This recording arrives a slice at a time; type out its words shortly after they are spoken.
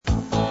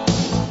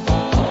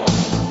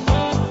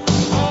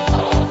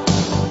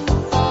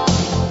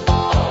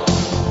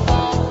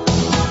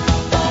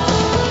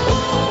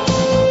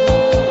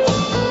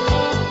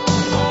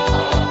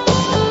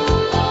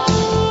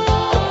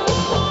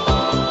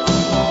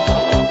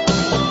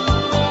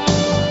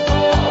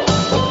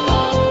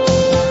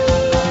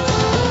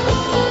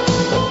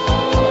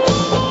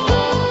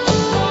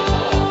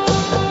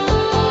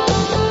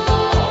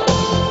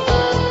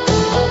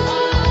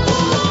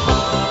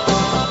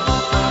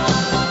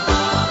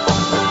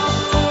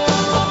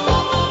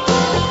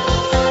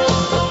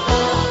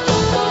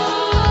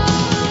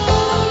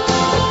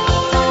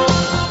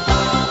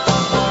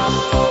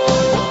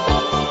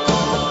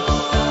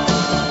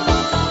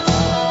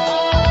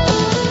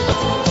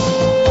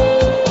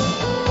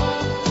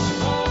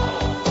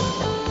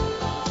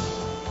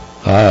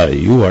Hi,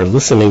 you are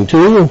listening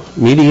to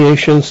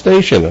Mediation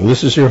Station, and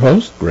this is your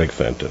host, Greg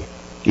Fenton.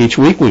 Each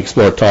week we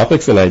explore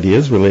topics and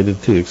ideas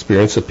related to the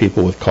experience of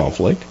people with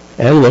conflict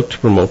and look to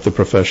promote the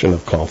profession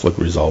of conflict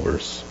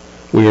resolvers.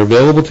 We are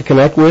available to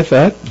connect with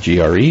at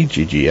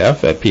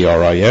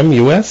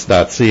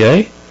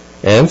greggf@primus.ca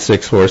and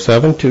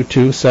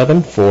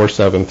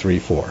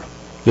 647-227-4734.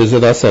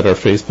 Visit us at our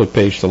Facebook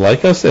page to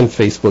like us and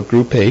Facebook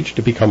group page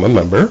to become a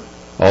member.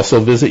 Also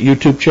visit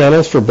YouTube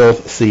channels for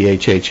both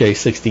CHHA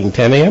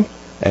 1610 AM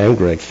and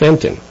Greg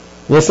Fenton.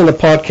 Listen to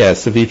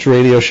podcasts of each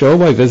radio show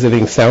by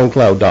visiting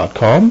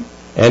SoundCloud.com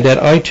and at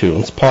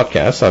iTunes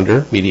podcasts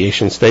under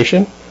Mediation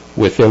Station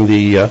within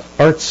the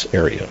arts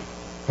area.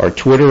 Our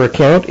Twitter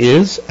account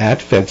is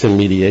at Fenton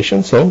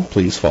Mediation, so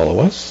please follow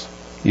us.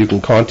 You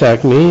can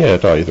contact me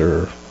at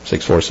either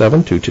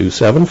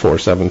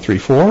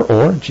 647-227-4734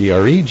 or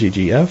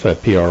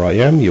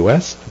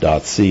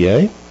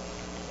greggf@primus.ca.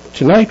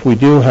 Tonight we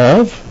do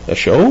have a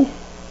show,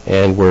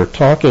 and we're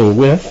talking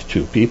with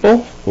two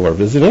people who are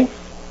visiting.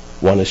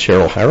 One is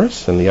Cheryl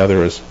Harris, and the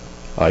other is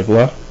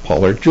Ivla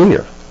Pollard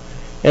Jr.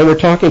 And we're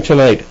talking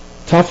tonight,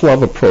 tough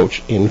love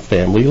approach in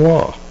family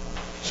law.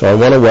 So I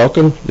want to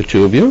welcome the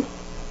two of you.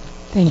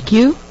 Thank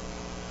you.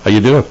 How you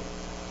doing?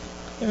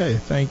 Hey,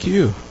 thank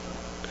you.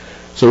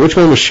 So which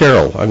one was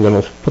Cheryl? I'm going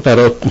to put that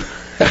out.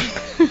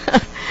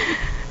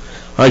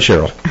 Hi,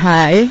 Cheryl.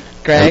 Hi,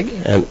 Greg.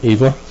 And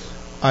Ivla?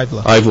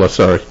 Ivla,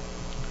 sorry.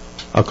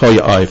 I'll call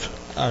you Ive.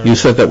 Right. You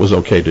said that was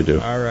okay to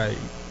do. All right.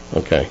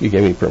 Okay, you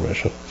gave me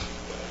permission.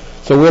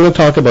 So we're going to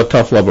talk about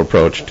tough love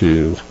approach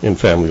in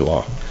family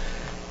law.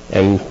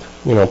 And,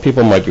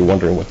 people might be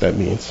wondering what that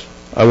means.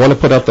 I want to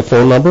put out the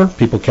phone number.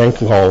 People can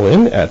call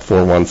in at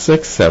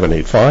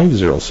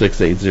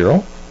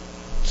 416-785-0680.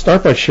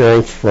 Start by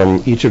sharing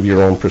from each of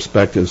your own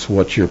perspectives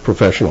what your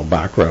professional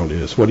background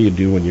is. What do you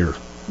do in your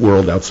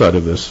world outside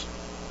of this?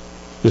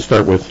 Let's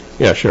start with,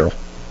 Cheryl.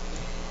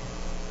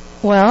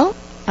 Well,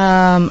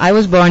 I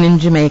was born in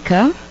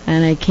Jamaica,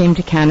 and I came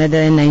to Canada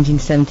in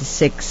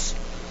 1976.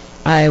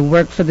 I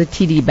worked for the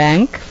TD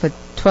Bank for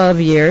 12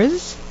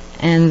 years,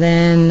 and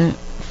then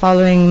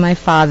following my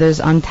father's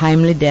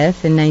untimely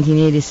death in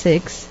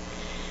 1986,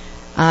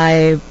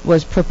 I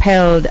was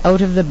propelled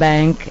out of the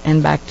bank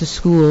and back to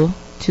school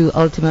to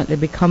ultimately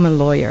become a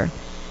lawyer.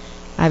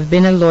 I've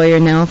been a lawyer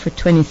now for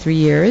 23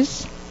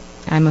 years.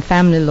 I'm a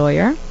family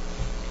lawyer.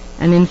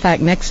 And in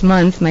fact, next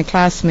month, my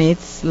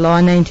classmates, the Law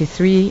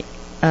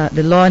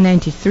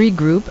 93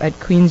 group at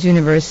Queen's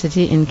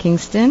University in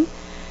Kingston,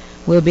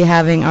 will be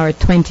having our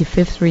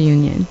 25th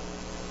reunion.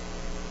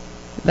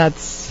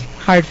 That's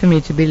hard for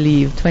me to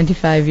believe.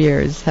 25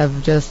 years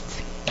have just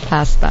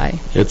passed by.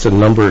 It's a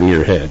number in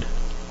your head.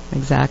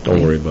 Exactly.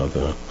 Don't worry about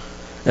that.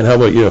 And how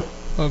about you?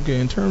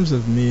 Okay, in terms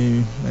of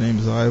me, my name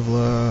is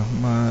Ivla.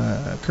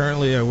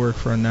 Currently I work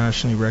for a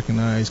nationally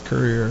recognized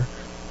courier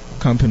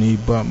company,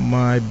 but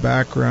my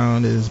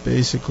background is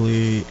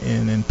basically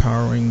in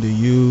empowering the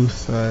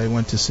youth. I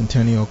went to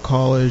Centennial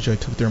College. I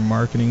took their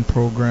marketing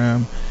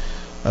program.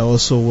 I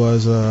also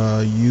was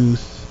a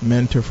youth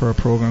mentor for a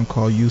program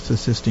called Youth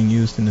Assisting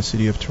Youth in the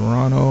city of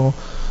Toronto.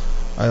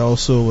 I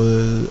also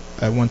was,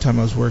 at one time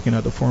I was working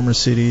at the former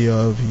city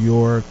of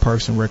York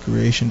Parks and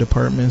Recreation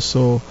Department.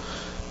 So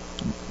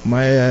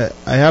I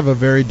have a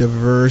very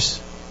diverse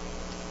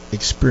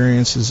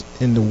experiences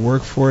in the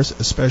workforce,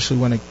 especially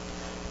when it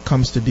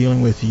comes to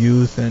dealing with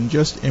youth and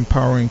just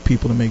empowering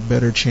people to make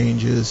better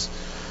changes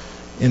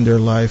in their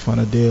life on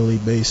a daily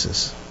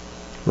basis.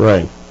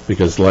 Right,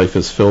 because life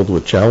is filled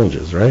with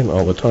challenges, right,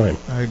 all the time.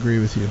 I agree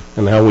with you.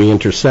 And how we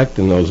intersect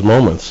in those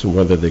moments,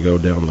 whether they go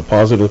down the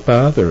positive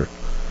path or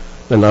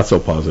the not so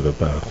positive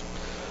path.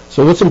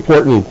 So what's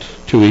important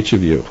to each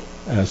of you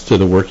as to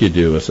the work you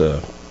do as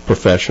a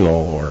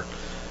professional, or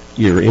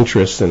your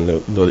interests in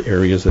the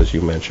areas, as you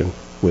mentioned,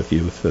 with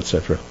youth,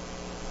 etc.?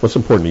 What's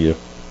important to you?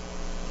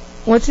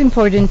 What's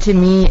important to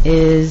me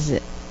is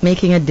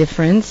making a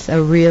difference,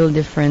 a real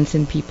difference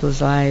in people's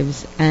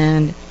lives,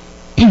 and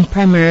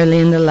primarily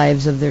in the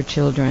lives of their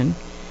children.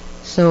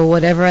 So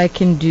whatever I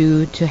can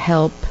do to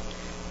help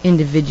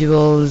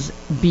individuals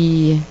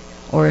be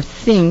or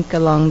think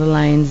along the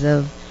lines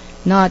of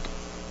not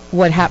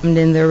what happened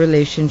in their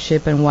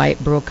relationship and why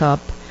it broke up,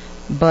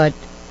 but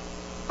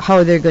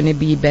how they're going to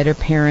be better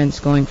parents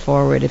going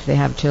forward if they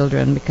have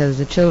children, because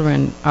the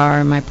children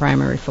are my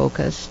primary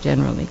focus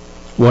generally.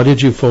 Why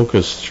did you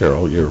focus,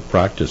 Cheryl, your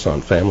practice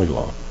on family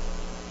law?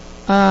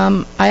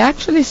 I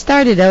actually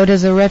started out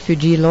as a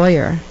refugee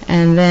lawyer,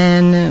 and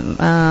then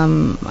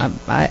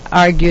I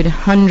argued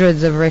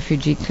hundreds of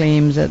refugee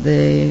claims at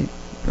the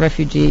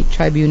refugee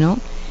tribunal.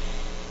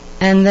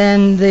 And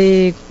then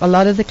a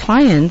lot of the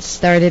clients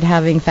started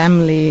having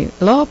family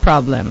law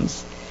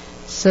problems.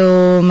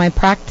 So my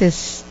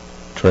practice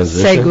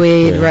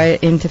segued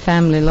right into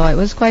family law. It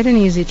was quite an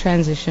easy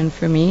transition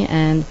for me,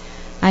 and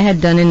I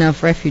had done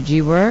enough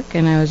refugee work,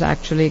 and I was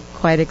actually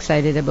quite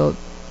excited about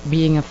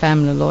being a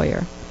family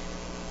lawyer.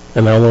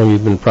 And how long have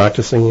you been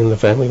practicing in the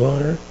family law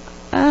area?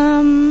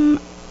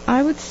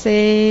 I would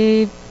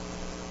say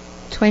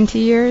 20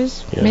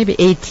 years, maybe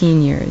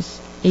 18 years.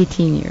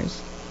 18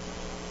 years.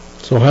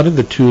 So how did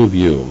the two of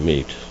you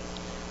meet?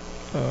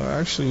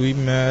 Actually, we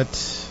met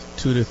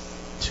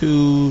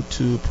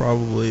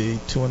probably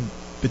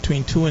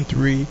between 2 and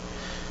 3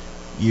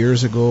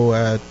 years ago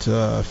at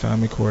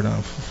Family Court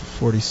on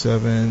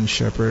 47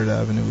 Shepherd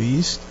Avenue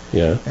East.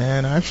 Yeah.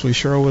 And actually,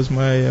 Cheryl was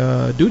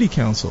my duty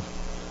counsel.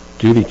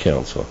 Duty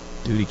counsel.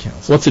 Duty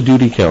counsel. What's a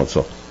duty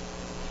counsel?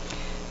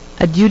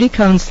 A duty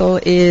counsel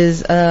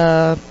is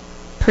a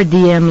per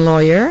diem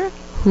lawyer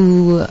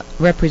who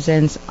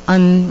represents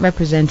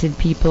unrepresented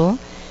people.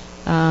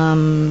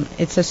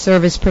 It's a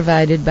service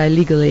provided by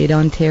Legal Aid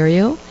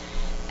Ontario,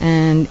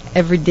 and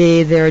every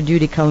day there are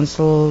duty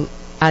counsel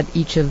at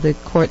each of the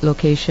court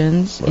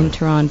locations in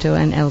Toronto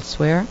and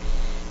elsewhere,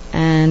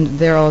 and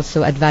they're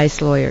also advice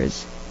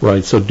lawyers.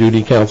 Right, so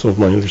duty counsel,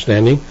 my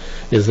understanding,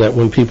 is that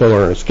when people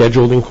are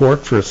scheduled in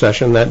court for a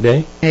session that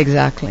day?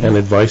 Exactly. And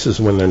advice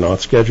is when they're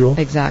not scheduled?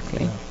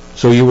 Exactly.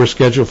 So you were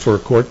scheduled for a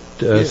court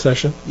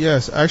session?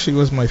 Yes, actually it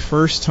was my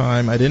first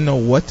time. I didn't know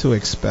what to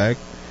expect.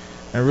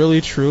 And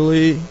really,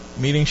 truly,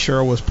 meeting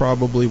Cheryl was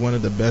probably one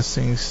of the best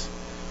things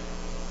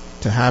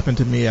to happen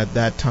to me at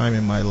that time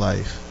in my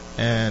life.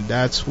 And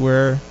that's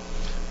where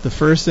the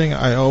first thing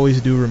I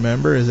always do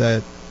remember is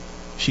that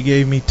she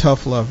gave me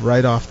tough love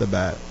right off the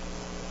bat.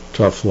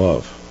 Tough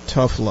love.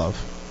 Tough love.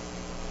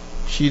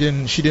 She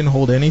didn't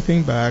hold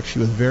anything back. She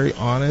was very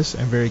honest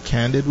and very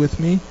candid with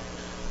me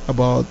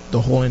about the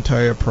whole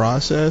entire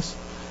process.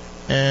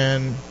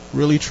 And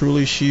really,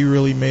 truly, she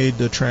really made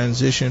the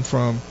transition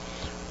from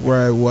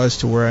where I was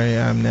to where I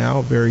am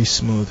now very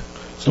smooth.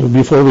 So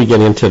before we get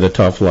into the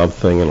tough love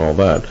thing and all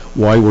that,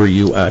 why were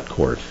you at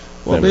court?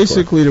 Well,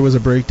 basically, there was a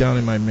breakdown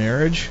in my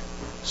marriage.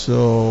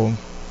 So,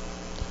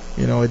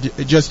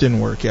 it just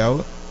didn't work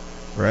out,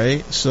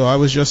 right? So I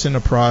was just in the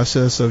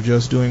process of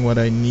just doing what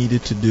I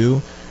needed to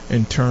do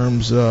in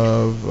terms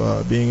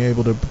of being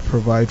able to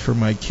provide for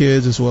my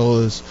kids, as well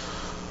as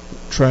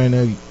trying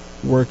to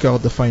work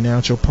out the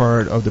financial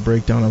part of the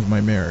breakdown of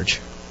my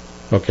marriage.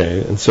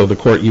 Okay, and so the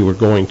court you were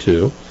going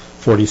to,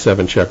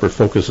 47 Shepherd,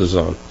 focuses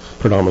on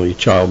predominantly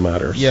child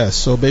matters. Yes,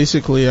 so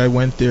basically I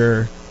went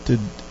there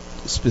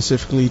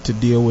specifically to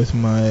deal with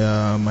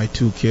my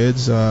 2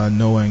 kids,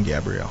 Noah and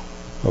Gabrielle.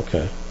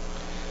 Okay.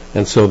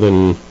 And so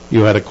then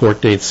you had a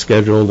court date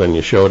scheduled and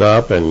you showed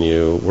up and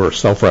you were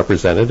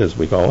self-represented, as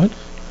we call it?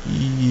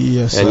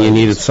 Yes. And you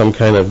needed some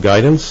kind of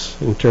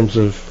guidance in terms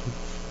of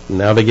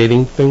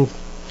navigating things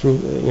through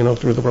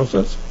the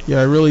process? Yeah,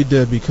 I really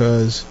did,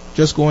 because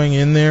just going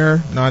in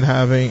there, not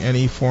having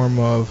any form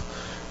of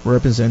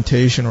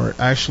representation or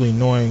actually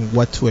knowing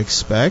what to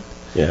expect,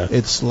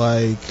 it's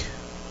like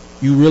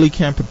you really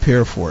can't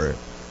prepare for it,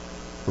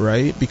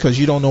 right? Because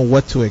you don't know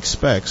what to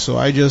expect. So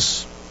I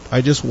just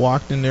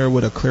walked in there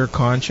with a clear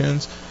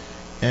conscience,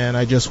 and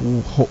I just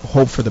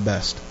hope for the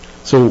best.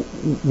 So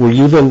were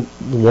you then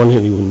the one who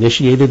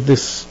initiated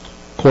this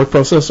court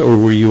process, or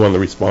were you on the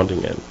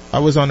responding end? I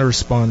was on the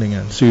responding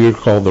end. So you're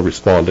called the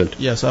respondent?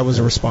 Yes, I was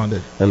a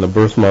respondent. And the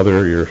birth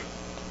mother, your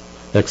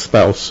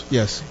ex-spouse,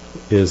 yes,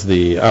 is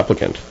the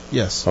applicant?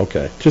 Yes.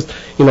 Okay. Just,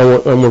 and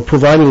we're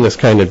providing this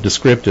kind of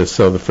descriptive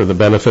for the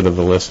benefit of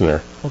the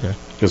listener. Okay.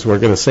 Because we're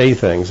going to say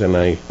things, and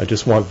I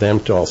just want them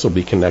to also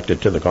be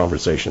connected to the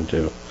conversation,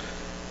 too.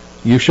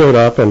 You showed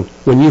up, and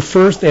when you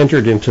first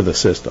entered into the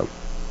system,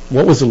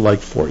 what was it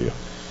like for you?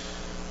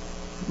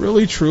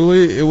 Really,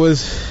 truly, it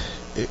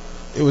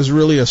was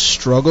really a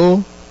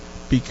struggle,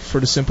 for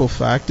the simple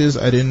fact is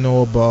I didn't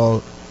know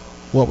about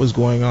what was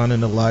going on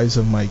in the lives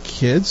of my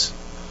kids.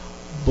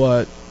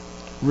 But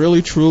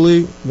really,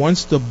 truly,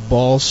 once the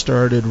ball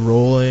started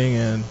rolling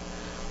and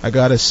I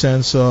got a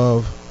sense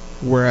of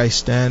where I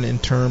stand in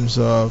terms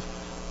of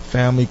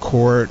family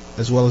court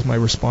as well as my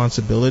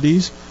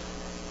responsibilities,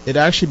 it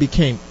actually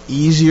became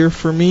easier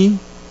for me,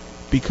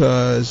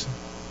 because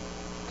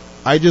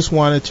I just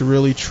wanted to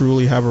really,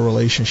 truly have a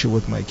relationship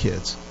with my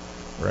kids,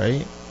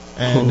 right?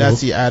 And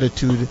that's the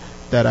attitude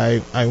that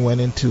I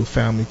went into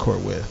family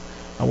court with.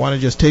 I want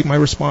to just take my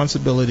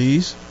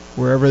responsibilities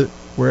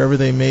wherever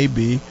they may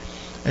be,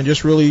 and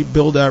just really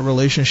build that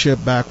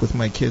relationship back with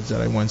my kids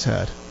that I once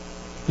had.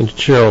 And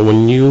Cheryl,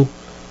 when you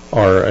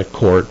are at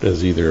court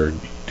as either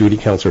duty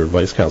counsel or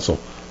advice counsel,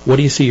 what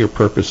do you see your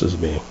purpose as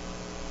being?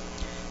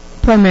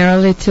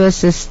 Primarily to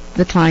assist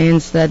the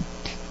clients that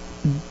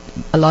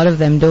a lot of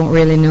them don't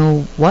really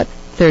know what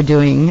they're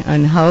doing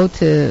and how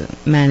to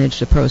manage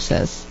the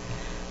process.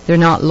 They're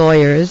not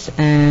lawyers,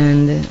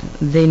 and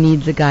they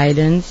need the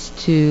guidance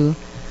to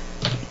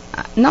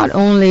not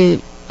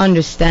only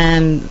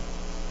understand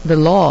the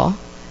law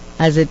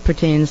as it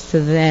pertains to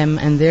them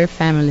and their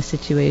family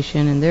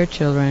situation and their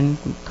children,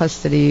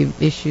 custody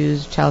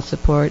issues, child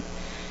support,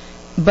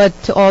 but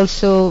to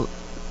also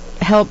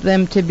help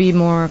them to be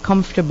more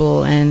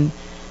comfortable and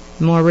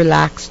more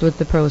relaxed with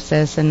the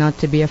process and not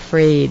to be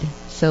afraid.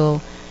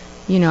 So,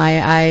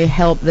 I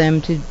help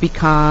them to be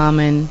calm,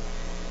 and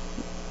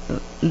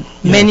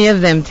many of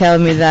them tell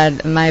me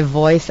that my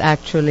voice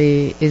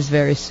actually is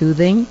very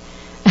soothing.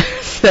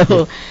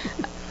 So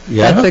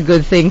Yeah? That's a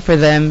good thing for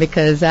them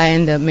because I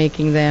end up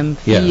making them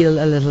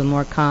feel a little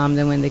more calm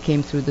than when they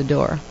came through the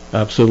door.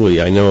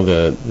 Absolutely. I know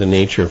the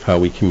nature of how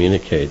we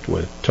communicate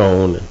with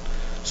tone and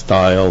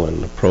style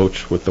and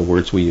approach with the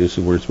words we use,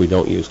 the words we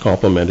don't use,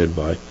 complemented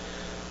by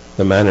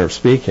the manner of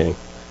speaking,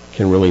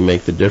 can really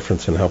make the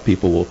difference in how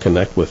people will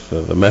connect with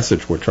the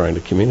message we're trying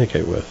to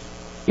communicate with.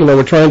 You know,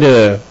 we're trying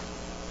to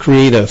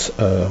create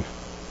a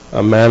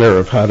manner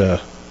of how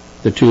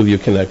the two of you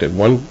connected.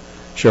 One,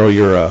 Cheryl,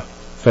 you're a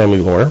family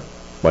lawyer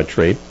by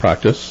trade,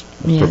 practice,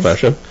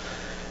 profession,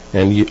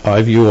 and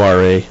you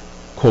are a,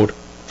 quote,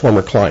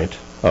 former client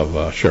of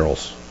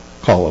Cheryl's.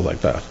 Call it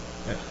like that.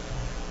 Yeah.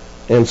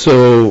 And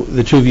so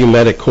the two of you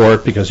met at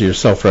court because you're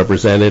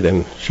self-represented,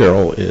 and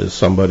Cheryl is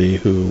somebody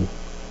who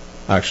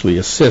actually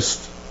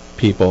assists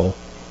people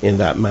in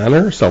that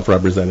manner,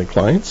 self-represented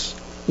clients,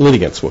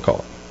 litigants we'll call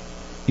it.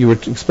 You were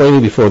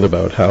explaining before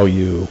about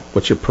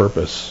what's your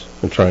purpose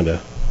in trying to,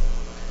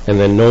 and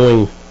then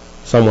knowing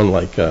someone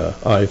like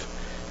Ive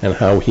and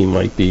how he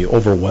might be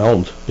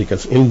overwhelmed,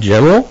 because in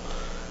general,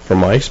 from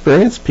my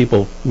experience,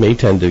 people may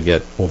tend to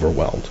get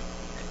overwhelmed.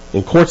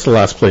 And court's the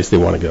last place they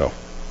want to go.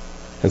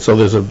 And so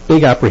there's a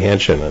big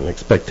apprehension and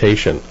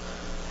expectation,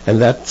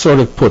 and that sort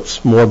of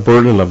puts more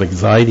burden of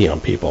anxiety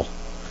on people.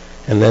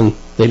 And then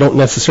they don't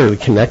necessarily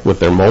connect with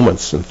their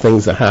moments and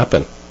things that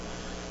happen.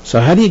 So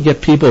how do you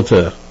get people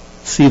to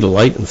see the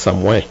light in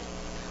some way?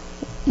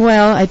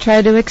 Well, I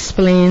try to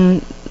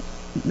explain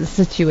the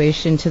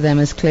situation to them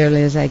as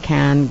clearly as I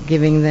can,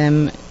 giving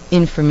them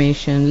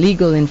information,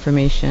 legal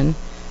information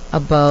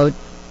about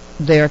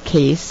their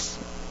case,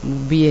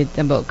 be it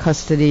about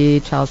custody,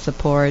 child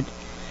support,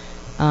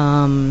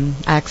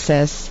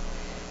 access.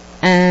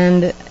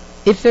 And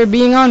if they're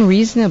being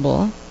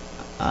unreasonable,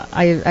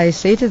 I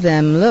say to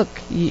them, look,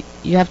 you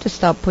have to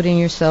stop putting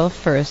yourself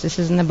first. This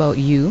isn't about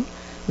you.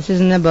 This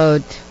isn't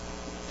about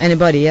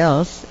anybody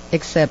else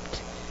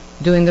except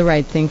doing the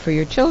right thing for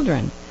your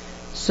children.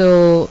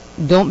 So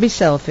don't be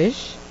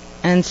selfish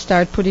and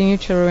start putting your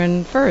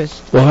children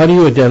first. Well, how do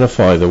you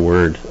identify the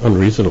word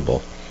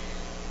unreasonable?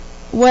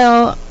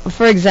 Well,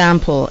 for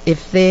example,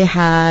 if they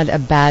had a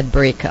bad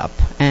breakup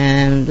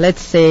and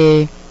let's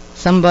say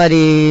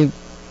somebody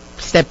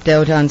stepped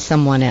out on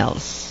someone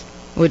else,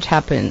 which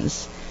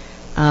happens,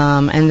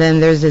 and then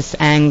there's this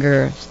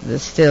anger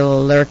that's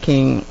still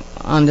lurking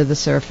under the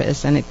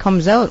surface, and it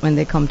comes out when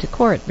they come to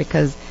court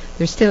because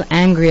they're still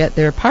angry at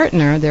their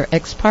partner, their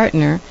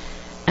ex-partner,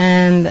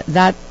 and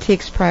that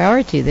takes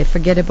priority. They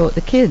forget about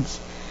the kids.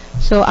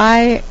 So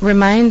I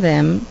remind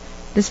them,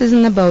 this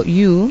isn't about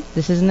you.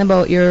 This isn't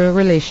about your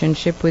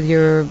relationship with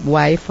your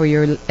wife or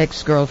your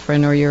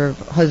ex-girlfriend or your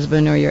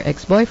husband or your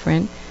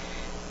ex-boyfriend.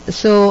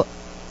 So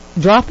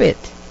drop it.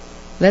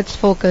 Let's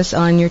focus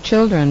on your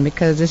children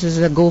because this is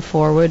a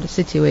go-forward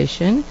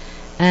situation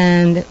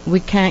and we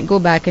can't go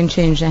back and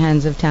change the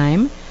hands of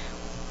time.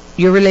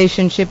 Your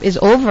relationship is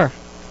over.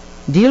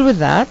 Deal with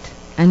that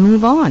and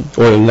move on.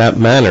 Or in that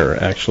manner,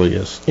 actually,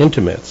 as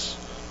intimates,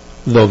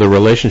 though the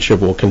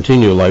relationship will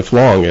continue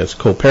lifelong as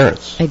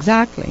co-parents.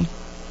 Exactly.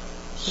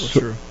 So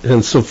true.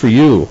 And so for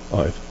you,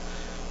 Ive,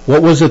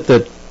 what was it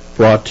that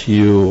brought to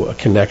you a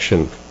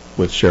connection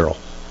with Cheryl?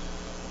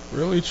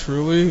 Really,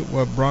 truly,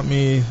 what brought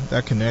me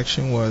that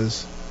connection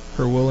was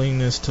her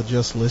willingness to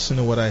just listen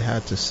to what I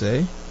had to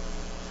say.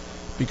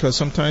 Because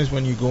sometimes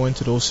when you go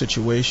into those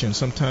situations,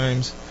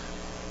 sometimes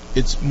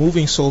it's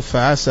moving so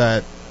fast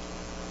that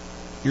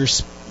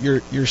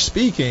you're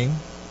speaking,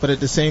 but at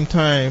the same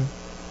time,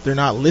 they're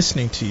not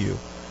listening to you.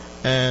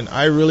 And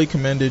I really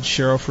commended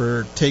Cheryl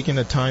for taking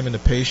the time and the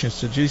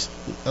patience to just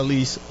at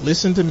least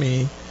listen to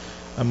me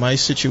and my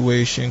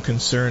situation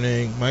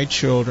concerning my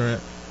children.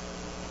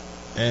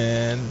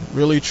 And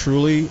really,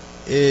 truly,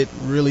 it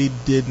really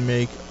did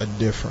make a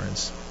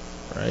difference,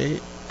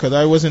 right? Because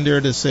I wasn't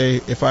there to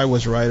say if I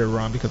was right or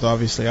wrong, because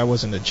obviously I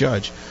wasn't a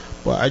judge.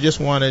 But I just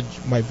wanted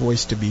my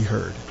voice to be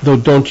heard. Though,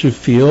 don't you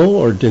feel,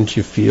 or didn't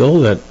you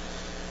feel, that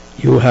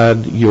you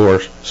had your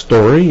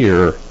story,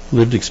 your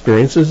lived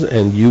experiences,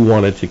 and you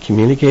wanted to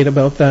communicate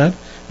about that,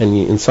 and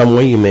in some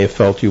way you may have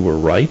felt you were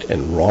right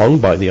and wrong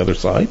by the other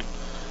side?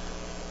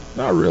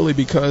 Not really,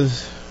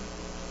 because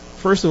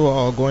first of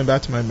all, going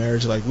back to my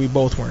marriage, like, we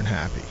both weren't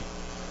happy.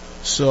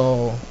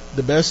 So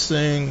the best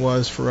thing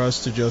was for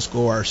us to just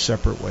go our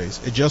separate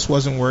ways. It just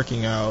wasn't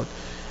working out,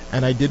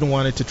 and I didn't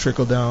want it to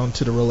trickle down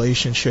to the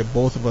relationship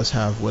both of us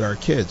have with our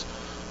kids.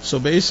 So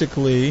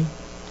basically,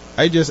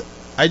 I just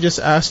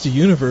asked the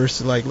universe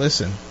to, like,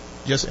 listen,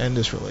 just end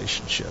this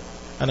relationship.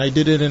 And I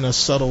did it in a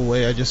subtle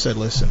way. I just said,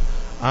 listen,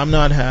 I'm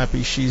not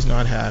happy, she's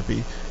not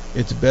happy.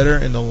 It's better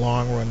in the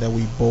long run that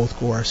we both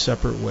go our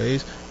separate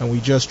ways, and we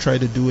just try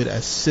to do it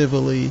as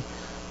civilly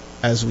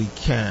as we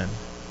can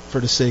for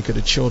the sake of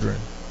the children.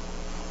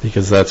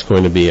 Because that's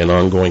going to be an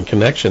ongoing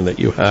connection that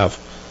you have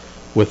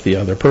with the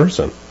other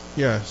person.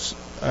 Yes,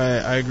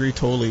 I agree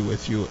totally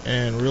with you.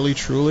 And really,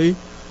 truly,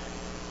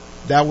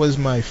 that was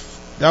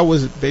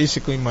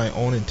basically my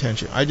own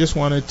intention. I just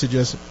wanted to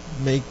just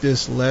make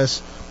this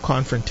less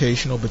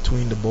confrontational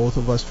between the both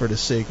of us for the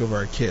sake of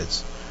our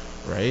kids,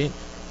 right?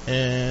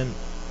 And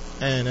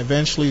And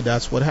eventually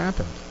that's what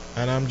happened.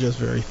 And I'm just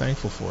very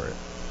thankful for it.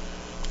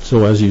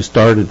 So as you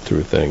started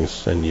through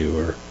things and you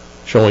were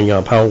showing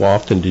up, how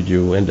often did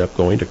you end up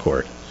going to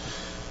court?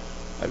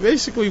 I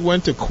basically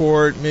went to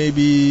court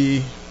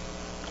maybe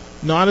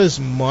not as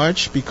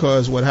much,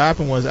 because what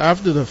happened was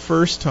after the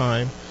first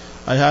time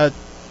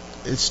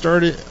it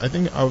started, I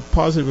think I was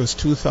positive it was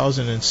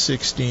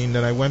 2016,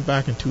 then I went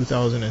back in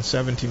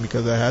 2017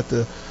 because I had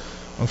to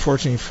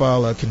unfortunately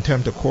file a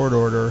contempt of court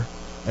order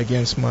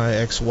against my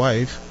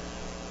ex-wife,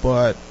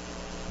 but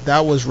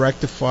that was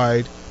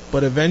rectified.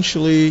 But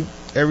eventually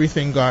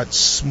everything got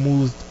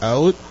smoothed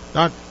out.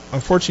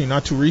 Unfortunately,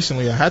 not too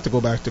recently, I had to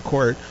go back to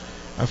court.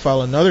 I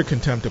filed another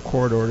contempt of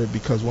court order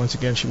because once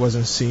again she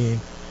wasn't seeing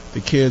the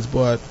kids.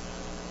 But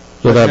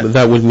so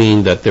that would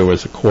mean that there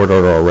was a court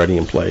order already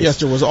in place. Yes,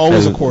 there was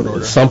always a court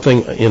order.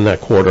 Something in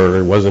that court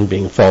order wasn't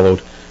being followed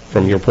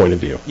from your point of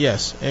view.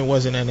 Yes, it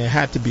wasn't, and it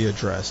had to be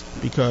addressed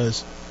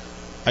because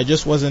I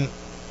just wasn't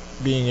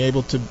being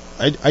able to.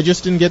 I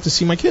just didn't get to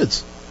see my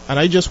kids, and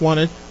I just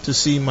wanted to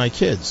see my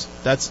kids.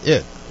 That's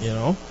it,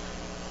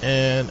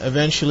 And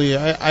eventually,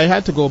 I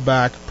had to go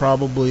back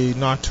probably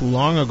not too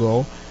long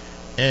ago,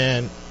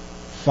 and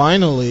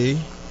finally,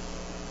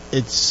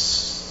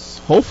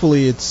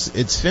 hopefully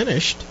it's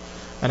finished,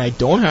 and I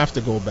don't have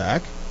to go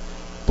back.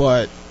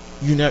 But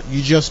you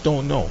just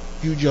don't know.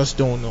 You just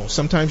don't know.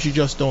 Sometimes you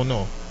just don't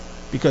know,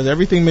 because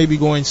everything may be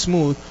going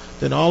smooth,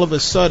 then all of a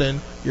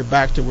sudden you're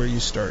back to where you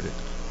started.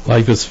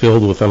 Life is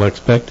filled with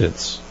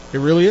unexpecteds. It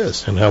really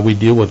is. And how we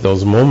deal with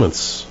those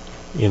moments,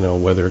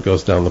 whether it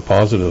goes down the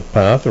positive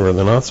path or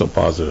the not so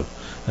positive,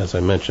 as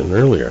I mentioned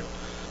earlier.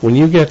 When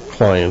you get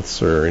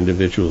clients or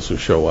individuals who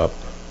show up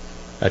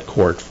at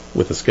court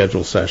with a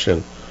scheduled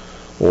session,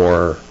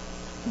 or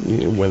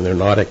when they're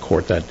not at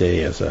court that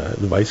day as a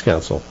advice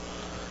counsel,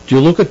 do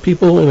you look at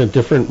people in a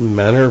different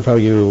manner of how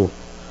you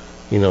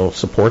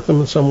support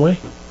them in some way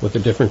with the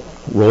different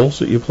roles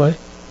that you play?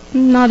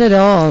 Not at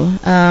all.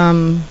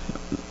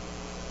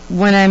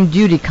 When I'm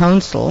duty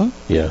counsel,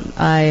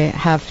 I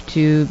have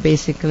to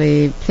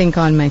basically think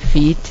on my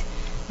feet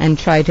and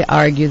try to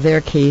argue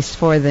their case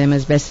for them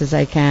as best as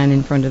I can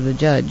in front of the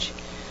judge,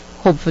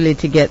 hopefully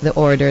to get the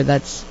order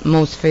that's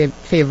most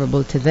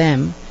favorable to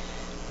them.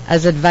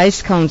 As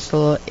advice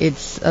counsel,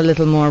 it's a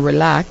little more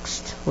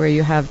relaxed, where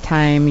you have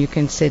time, you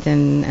can sit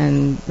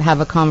and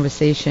have a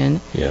conversation.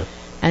 Yeah.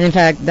 And in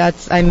fact,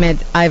 I met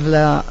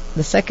Ivla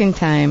the second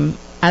time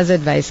as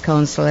advice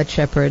counsel at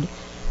Shepherd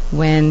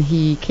when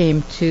he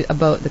came to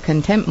about the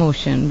contempt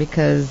motion,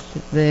 because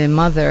the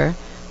mother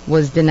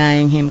was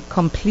denying him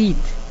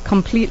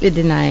completely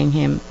denying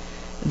him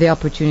the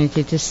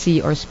opportunity to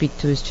see or speak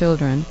to his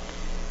children.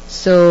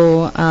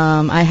 So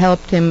I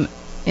helped him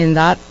in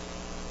that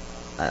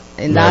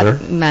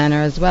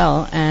manner as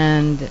well,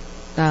 and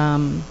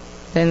then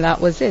that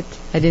was it.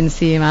 I didn't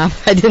see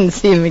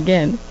him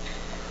again.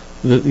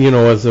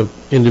 As an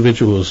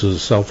individual who's a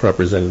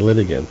self-represented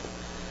litigant,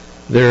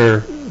 they're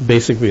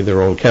basically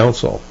their own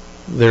counsel.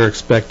 They're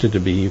expected to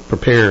be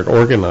prepared,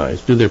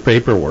 organized, do their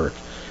paperwork,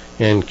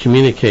 and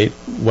communicate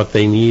what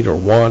they need or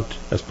want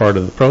as part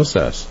of the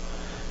process.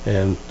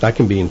 And that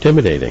can be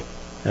intimidating.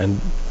 And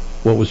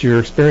what was your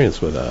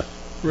experience with that?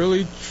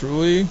 Really,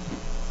 truly,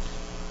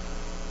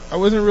 I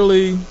wasn't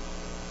really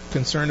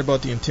concerned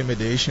about the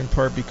intimidation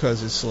part,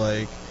 because it's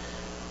like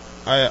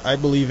I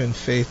believe in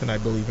faith and I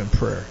believe in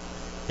prayer.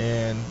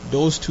 And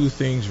those two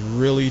things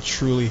really,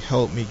 truly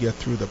helped me get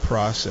through the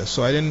process.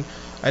 So I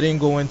didn't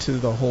go into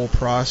the whole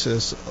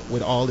process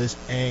with all this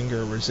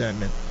anger,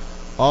 resentment.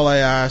 All I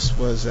asked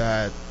was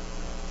that,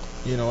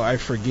 I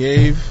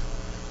forgave.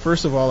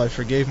 First of all, I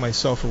forgave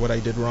myself for what I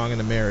did wrong in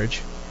the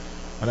marriage.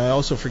 And I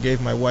also forgave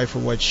my wife for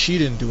what she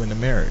didn't do in the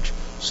marriage.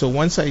 So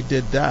once I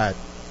did that,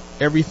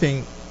 there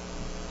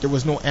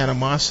was no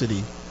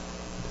animosity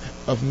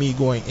of me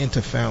going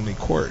into family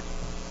court.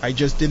 I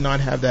just did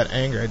not have that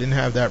anger. I didn't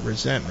have that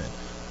resentment.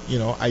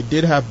 I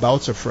did have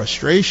bouts of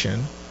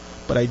frustration,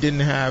 but I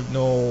didn't have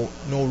no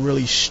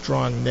really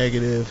strong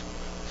negative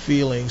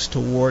feelings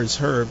towards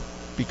her,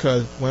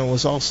 because when it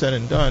was all said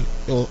and done,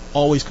 it'll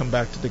always come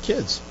back to the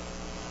kids.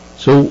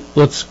 So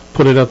let's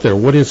put it out there.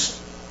 What is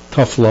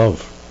tough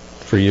love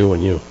for you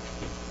and you?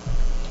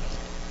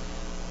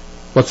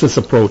 What's this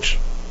approach?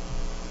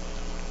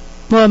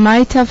 Well,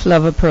 my tough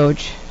love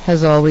approach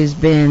has always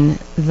been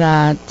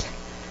that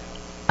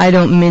I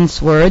don't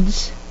mince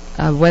words,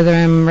 whether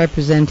I'm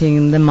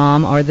representing the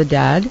mom or the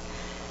dad.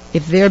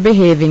 If they're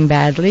behaving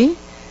badly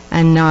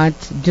and not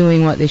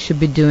doing what they should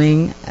be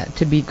doing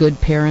to be good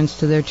parents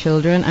to their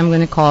children, I'm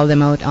going to call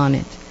them out on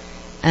it.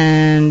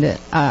 And,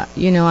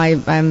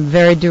 I'm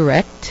very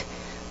direct.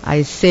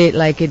 I say it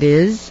like it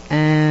is,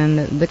 and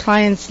the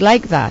clients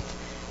like that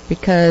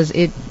because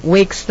it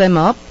wakes them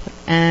up.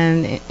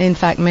 And, in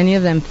fact, many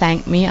of them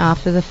thank me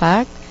after the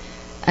fact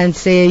and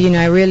say,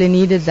 I really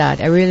needed that.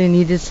 I really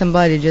needed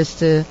somebody just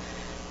to,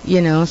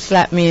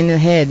 slap me in the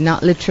head,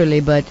 not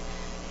literally, but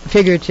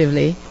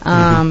figuratively,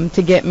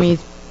 to get me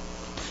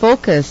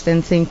focused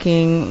and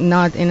thinking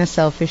not in a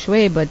selfish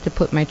way, but to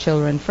put my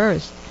children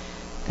first.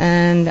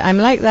 And I'm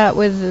like that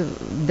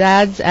with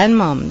dads and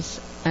moms.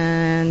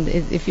 And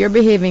if you're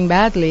behaving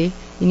badly,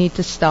 you need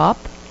to stop.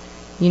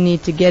 You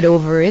need to get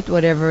over it,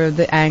 whatever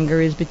the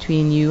anger is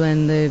between you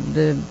and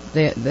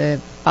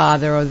the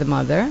father or the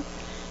mother,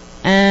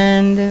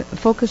 and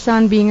focus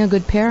on being a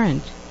good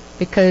parent,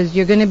 because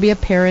you're going to be a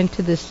parent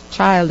to this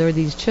child or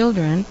these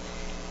children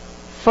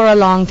for a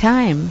long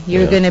time.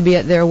 You're going to be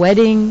at their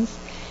weddings.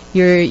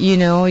 You're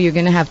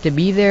going to have to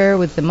be there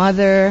with the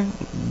mother.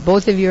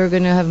 Both of you are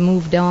going to have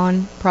moved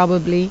on,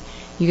 probably.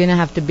 You're going to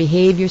have to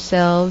behave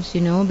yourselves,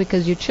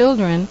 because your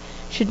children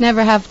should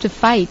never have to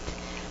fight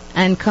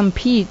and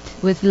compete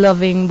with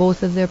loving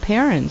both of their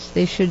parents.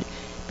 They should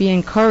be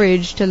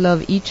encouraged to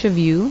love each of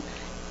you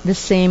the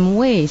same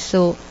way.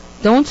 So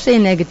don't say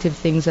negative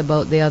things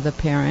about the other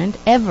parent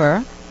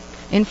ever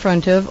in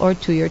front of or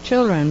to your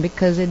children,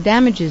 because it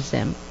damages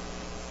them.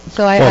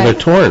 So they're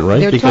torn, right?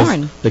 They're because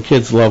torn. The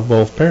kids love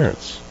both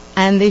parents.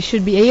 And they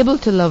should be able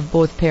to love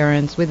both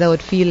parents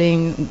without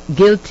feeling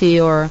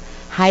guilty or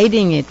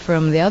hiding it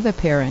from the other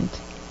parent.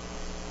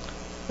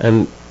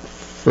 And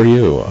for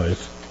you,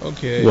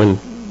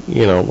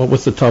 what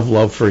was the tough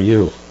love for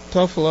you?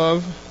 Tough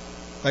love,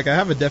 I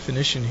have a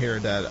definition here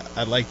that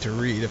I'd like to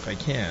read if I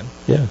can.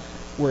 Yeah.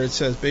 Where it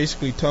says,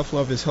 basically, tough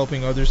love is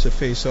helping others to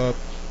face up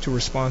to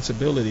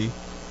responsibility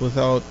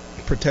without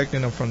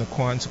protecting them from the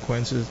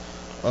consequences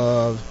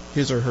of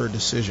his or her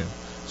decision.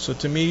 So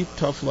to me,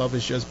 tough love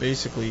is just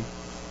basically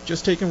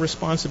just taking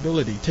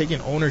responsibility,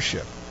 taking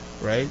ownership,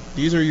 right?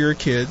 These are your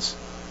kids.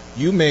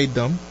 You made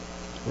them,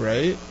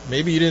 right?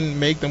 Maybe you didn't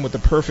make them with the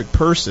perfect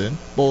person,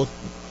 both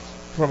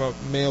from a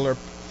male or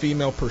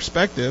female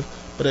perspective,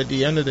 but at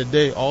the end of the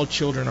day, all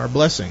children are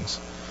blessings.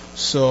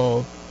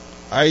 So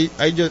I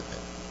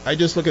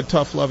just look at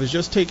tough love as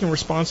just taking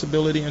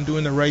responsibility and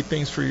doing the right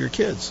things for your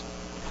kids.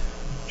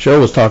 Cheryl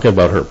was talking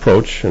about her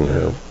approach and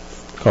her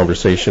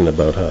conversation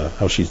about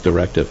how she's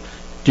directive.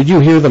 Did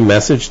you hear the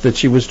message that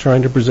she was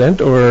trying to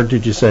present, or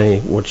did you say,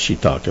 what's she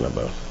talking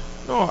about?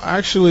 No,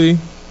 actually,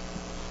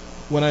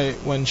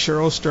 when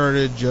Cheryl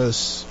started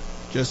just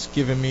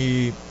giving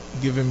me,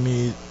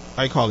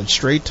 I call it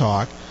straight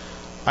talk,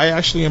 I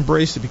actually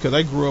embraced it, because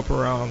I grew up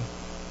around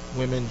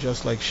women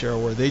just like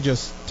Cheryl, where they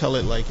just tell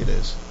it like it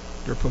is.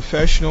 They're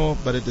professional,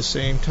 but at the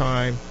same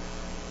time,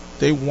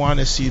 they want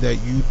to see that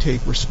you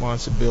take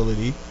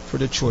responsibility for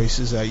the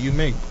choices that you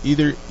make,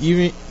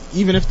 even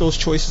if those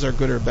choices are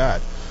good or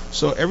bad.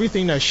 So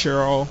everything that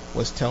Cheryl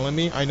was telling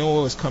me, I know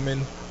it was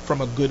coming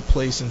from a good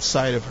place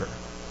inside of her.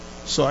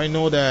 So I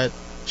know that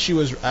she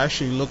was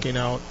actually looking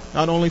out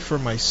not only for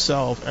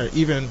myself or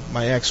even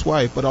my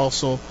ex-wife, but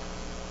also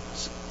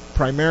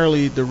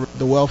primarily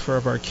the welfare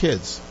of our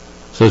kids.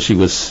 So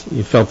you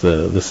felt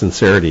the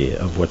sincerity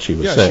of what she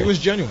was saying. Yeah, she was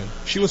genuine.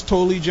 She was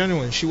totally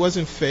genuine. She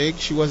wasn't fake.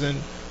 She wasn't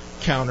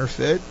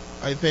counterfeit.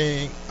 I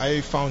think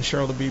I found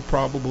Cheryl to be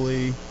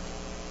probably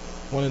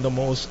one of the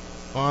most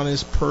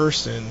honest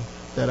person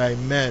that I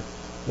met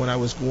when I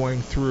was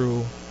going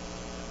through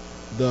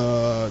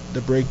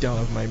the breakdown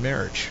of my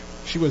marriage.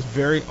 She was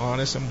very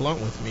honest and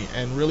blunt with me,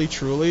 and really,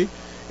 truly,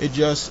 it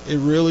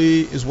really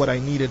is what I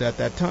needed at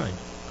that time.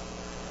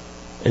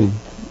 And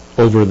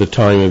over the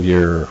time of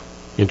your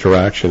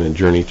interaction and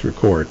journey through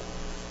court,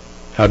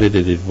 how did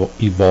it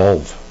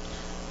evolve?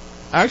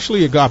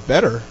 Actually, it got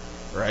better,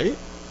 right?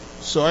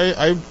 So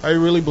I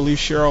really believe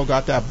Cheryl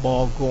got that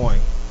ball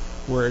going,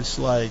 where it's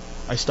like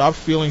I stopped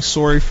feeling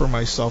sorry for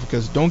myself,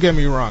 because don't get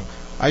me wrong,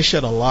 I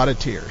shed a lot of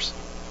tears.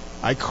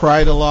 I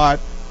cried a lot.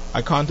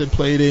 I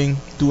contemplating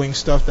doing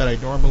stuff that I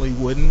normally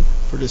wouldn't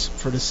for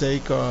the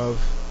sake of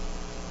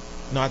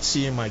not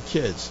seeing my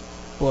kids.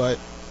 But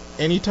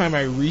anytime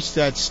I reached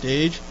that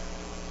stage,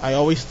 I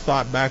always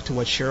thought back to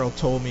what Cheryl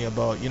told me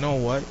about, you know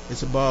what?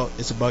 It's about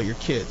your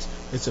kids.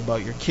 It's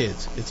about your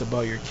kids. It's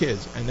about your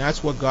kids. And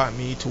that's what got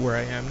me to where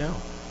I am now.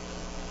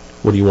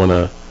 What do you want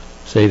to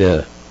say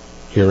to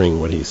hearing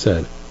what he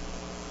said?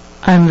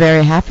 I'm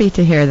very happy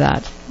to hear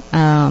that.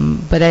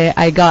 But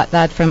I got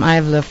that from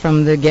Ivla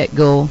from the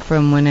get-go,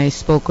 from when I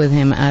spoke with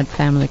him at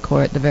family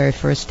court the very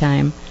first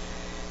time.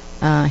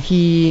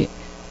 He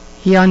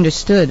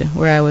understood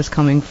where I was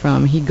coming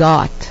from. He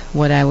got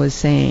what I was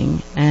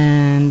saying,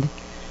 and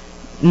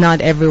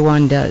not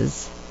everyone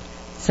does.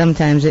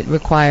 Sometimes it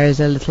requires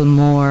a little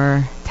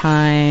more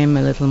time,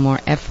 a little more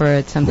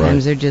effort.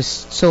 Sometimes they're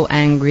just so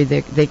angry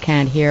they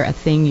can't hear a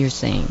thing you're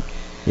saying.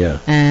 Yeah.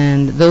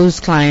 And those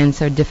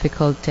clients are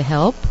difficult to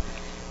help,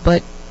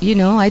 but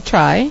I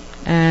try,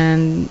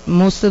 and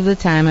most of the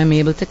time I'm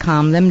able to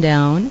calm them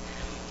down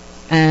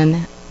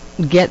and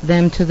get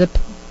them to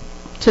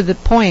the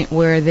point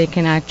where they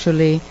can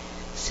actually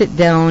sit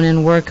down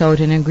and work out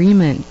an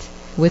agreement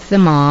with the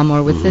mom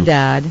or with the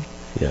dad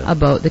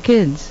about the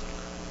kids.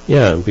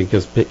 Yeah,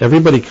 because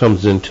everybody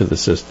comes into the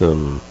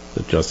system,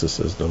 the justice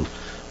system,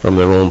 from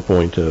their own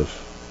point of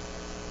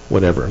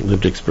whatever,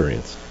 lived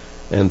experience.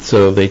 And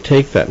so they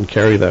take that and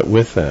carry that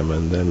with them,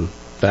 and then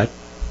that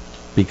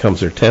becomes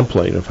their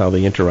template of how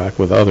they interact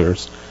with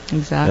others.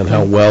 Exactly. And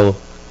how well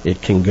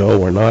it can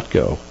go or not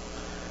go.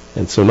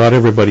 And so not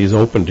everybody's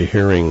open to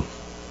hearing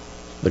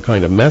the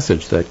kind of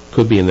message that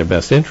could be in their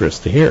best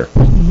interest to hear.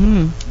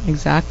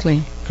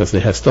 Exactly. Because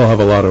they still have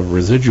a lot of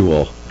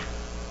residual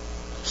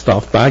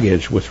stuff,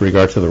 baggage with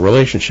regard to the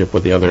relationship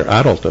with the other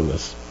adult in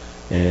this.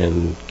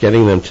 And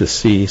getting them to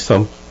see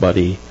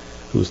somebody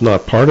who's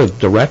not part of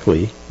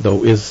directly,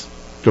 though is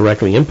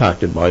directly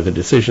impacted by the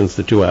decisions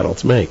the two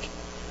adults make.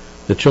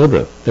 The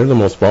children, they're the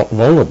most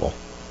vulnerable.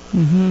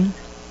 And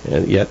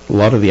yet a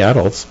lot of the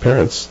adults,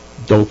 parents,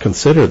 don't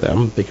consider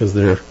them because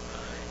they're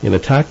in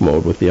attack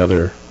mode with the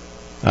other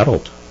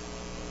adult.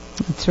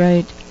 That's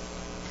right.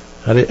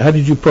 How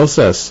did you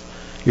process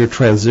your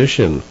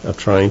transition of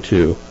trying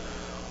to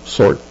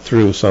sort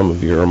through some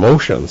of your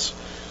emotions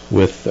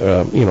with,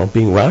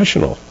 being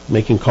rational,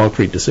 making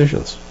concrete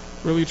decisions?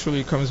 Really,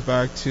 truly comes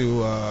back to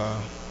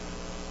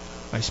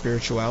my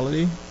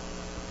spirituality,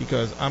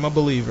 because I'm a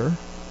believer,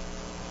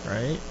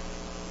 right?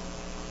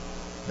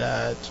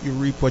 That you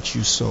reap what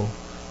you sow.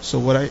 So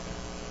what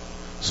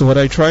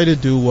I tried to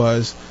do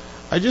was,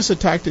 I just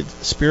attacked it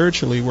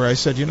spiritually, where I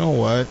said, you know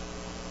what?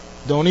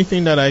 The only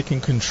thing that I can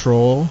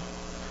control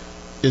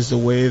is the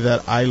way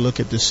that I look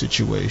at the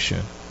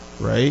situation,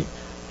 right?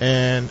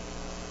 And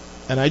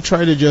I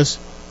try to just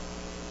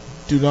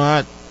do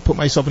not put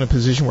myself in a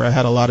position where I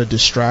had a lot of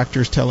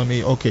distractors telling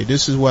me, okay,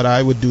 this is what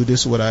I would do,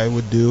 this is what I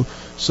would do.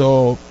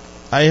 So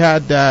I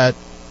had that,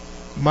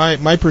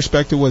 my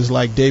perspective was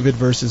like David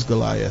versus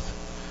Goliath,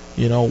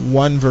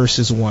 1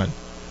 versus 1,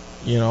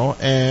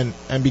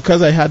 and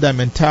because I had that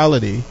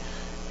mentality,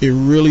 it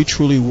really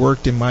truly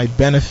worked in my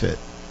benefit,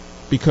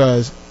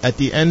 because at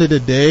the end of the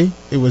day,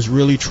 it was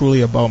really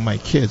truly about my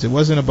kids. It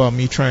wasn't about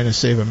me trying to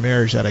save a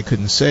marriage that I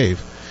couldn't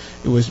save.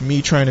 It was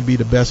me trying to be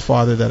the best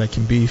father that I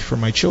can be for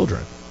my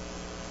children.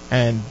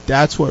 And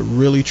that's what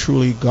really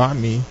truly got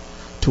me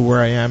to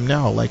where I am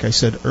now, like I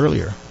said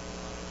earlier.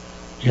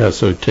 Yeah,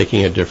 so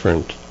taking a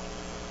different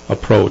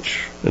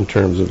approach in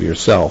terms of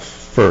yourself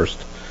first,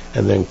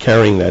 and then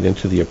carrying that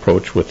into the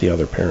approach with the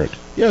other parent.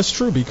 Yeah, it's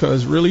true,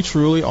 because really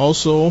truly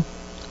also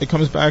it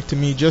comes back to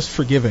me just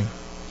forgiving.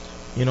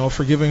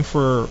 Forgiving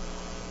for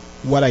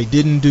what I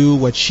didn't do,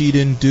 what she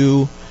didn't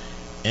do.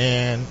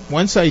 And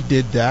once I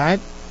did that,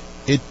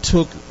 it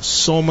took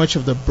so much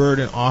of the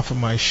burden off of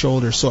my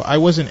shoulders. So I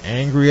wasn't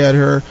angry at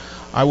her.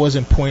 I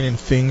wasn't pointing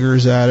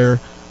fingers at her.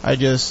 I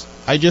just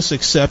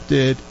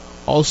accepted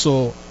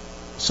also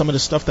some of the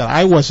stuff that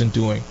I wasn't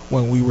doing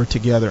when we were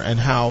together, and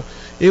how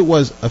it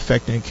was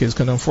affecting the kids.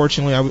 Because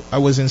unfortunately, I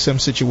was in some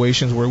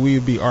situations where we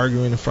would be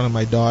arguing in front of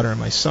my daughter and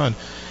my son.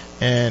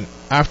 And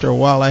after a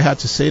while, I had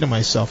to say to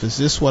myself, is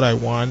this what I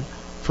want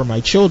for my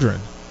children?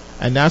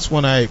 And that's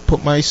when I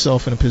put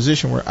myself in a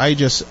position where I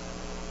just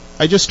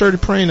started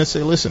praying and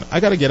say, listen, I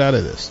got to get out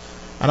of this.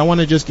 I don't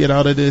want to just get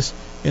out of this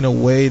in a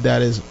way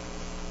that is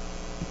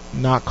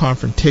not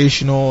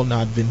confrontational,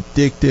 not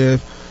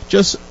vindictive,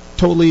 just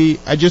totally,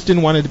 I just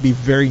didn't want it to be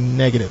very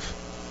negative,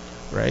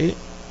 right?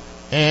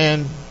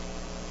 And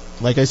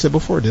like I said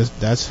before,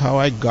 that's how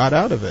I got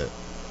out of it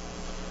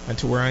and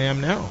to where I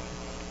am now.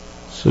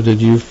 So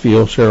did you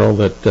feel, Cheryl,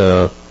 that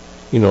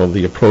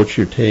the approach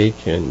you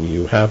take and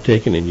you have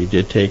taken and you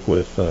did take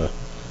with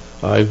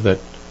Ive, that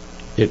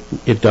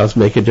it does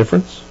make a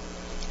difference?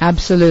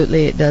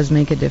 Absolutely, it does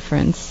make a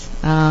difference.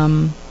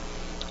 I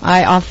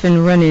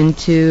often run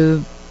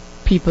into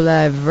people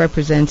I've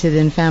represented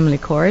in family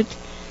court,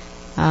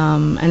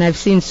 and I've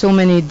seen so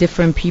many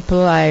different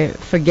people, I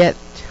forget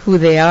who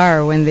they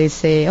are when they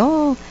say,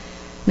 oh,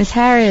 Miss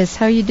Harris,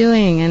 how are you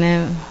doing?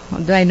 And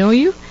do I know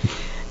you?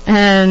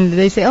 And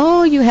they say,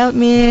 oh, you helped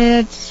me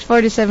at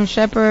 47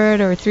 Shepherd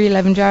or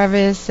 311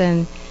 Jarvis,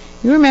 and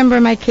you remember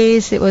my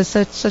case, it was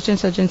such and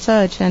such and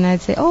such. And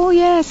I'd say, oh,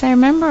 yes, I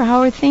remember.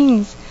 How are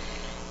things?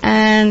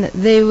 And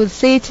they would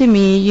say to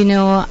me,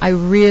 I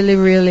really,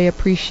 really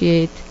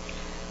appreciate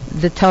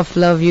the tough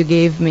love you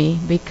gave me,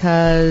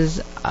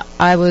 because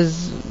I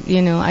was,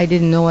 I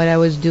didn't know what I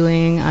was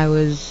doing. I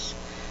was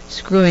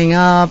screwing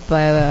up.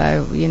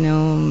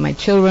 My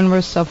children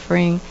were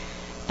suffering.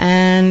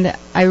 And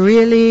I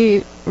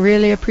really,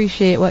 really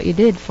appreciate what you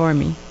did for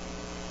me.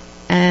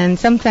 And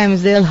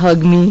sometimes they'll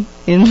hug me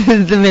in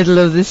the middle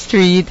of the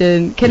street,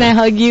 and can I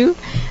hug you?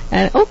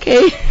 And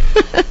okay.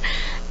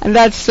 And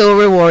that's so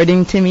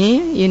rewarding to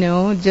me,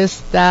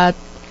 just that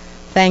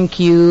thank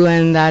you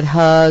and that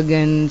hug.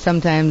 And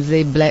sometimes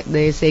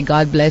they say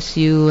God bless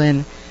you,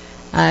 and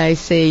I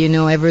say,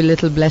 every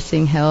little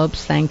blessing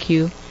helps, thank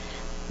you.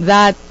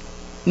 That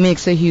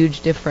makes a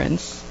huge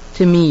difference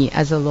to me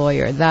as a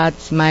lawyer.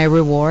 That's my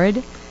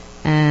reward,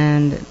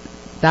 and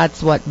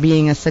that's what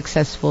being a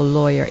successful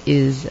lawyer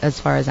is, as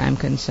far as I'm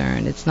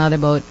concerned. It's not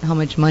about how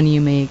much money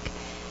you make.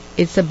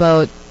 It's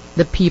about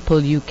the people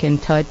you can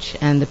touch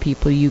and the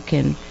people you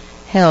can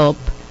help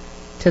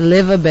to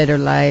live a better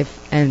life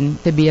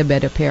and to be a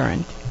better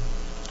parent.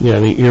 Yeah,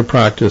 and your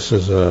practice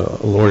as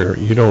a lawyer,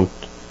 you don't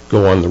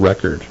go on the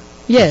record.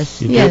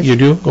 Yes, You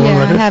do go on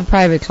record? I have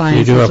private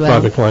clients. You do as have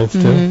private clients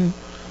too?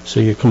 So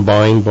you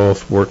combine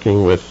both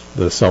working with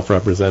the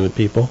self-represented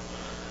people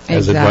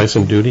as advice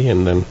and duty,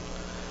 and then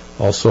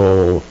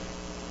also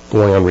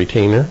going on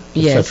retainer,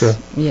 Yes,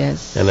 etc.?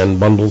 yes. And then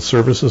bundled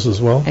services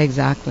as well?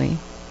 Exactly.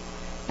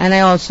 And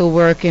I also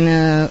work in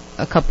a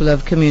couple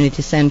of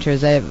community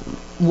centers. I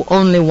have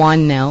only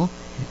one now,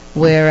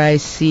 where I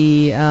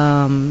see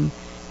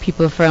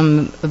people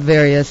from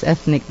various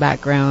ethnic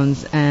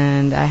backgrounds,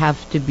 and I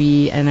have to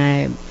be,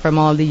 from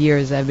all the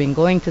years I've been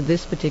going to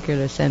this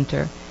particular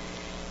center,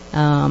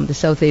 the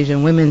South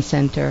Asian Women's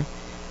Center,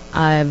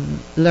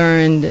 I've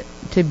learned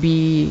to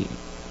be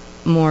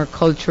more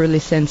culturally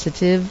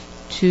sensitive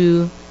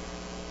to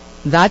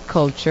that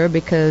culture,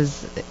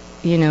 because,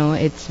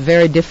 it's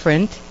very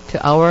different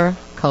to our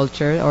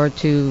culture or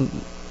to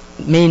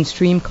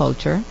mainstream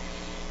culture.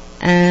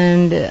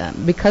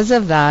 And because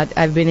of that,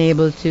 I've been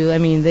able to,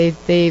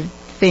 they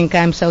think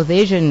I'm South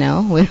Asian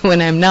now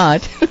when I'm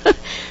not.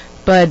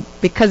 But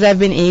because I've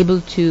been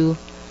able to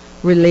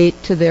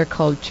relate to their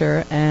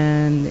culture,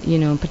 and,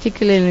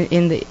 particularly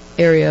in the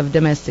area of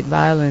domestic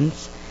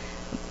violence,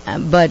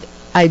 but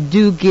I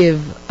do give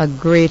a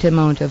great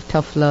amount of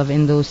tough love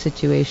in those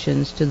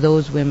situations to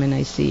those women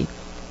I see,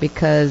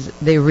 because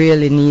they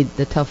really need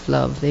the tough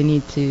love. They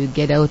need to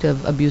get out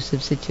of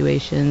abusive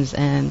situations,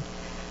 and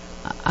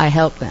I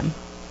help them.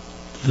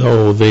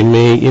 Though they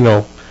may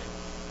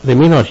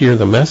not hear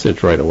the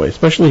message right away,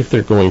 especially if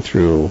they're going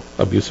through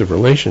abusive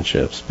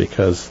relationships,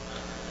 because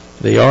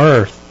they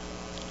are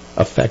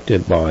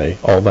affected by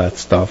all that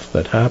stuff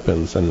that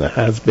happens and that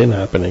has been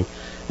happening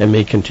and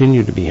may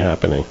continue to be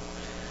happening.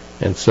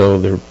 And so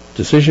their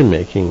decision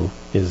making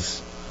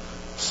is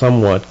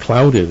somewhat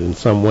clouded in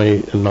some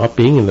way, and not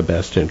being in the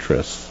best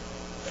interests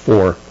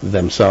for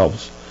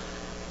themselves,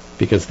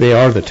 because they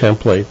are the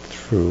template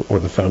through, or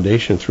the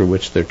foundation through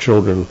which their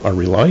children are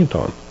reliant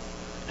on.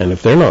 And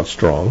if they're not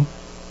strong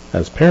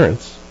as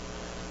parents,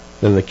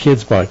 then the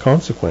kids by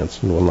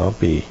consequence will not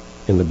be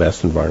in the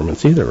best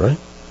environments either, right?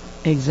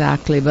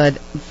 Exactly. But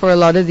for a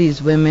lot of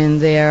these women,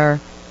 they are,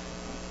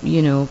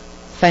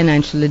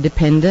 financially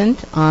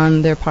dependent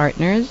on their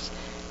partners,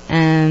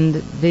 and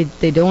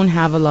they don't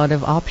have a lot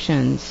of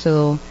options.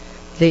 So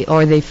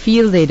they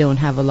feel they don't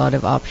have a lot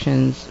of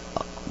options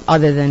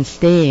other than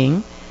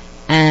staying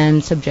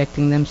and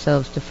subjecting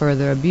themselves to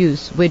further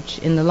abuse, which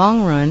in the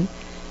long run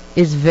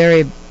is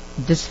very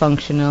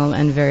dysfunctional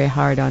and very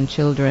hard on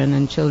children.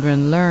 And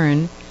children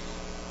learn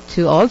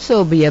to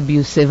also be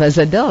abusive as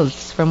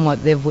adults from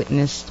what they've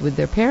witnessed with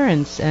their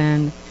parents.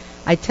 And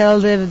I tell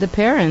the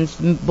parents,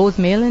 both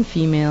male and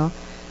female,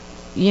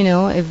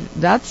 if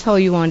that's how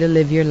you want to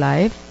live your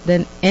life,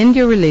 then end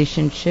your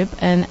relationship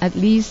and at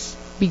least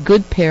be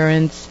good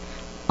parents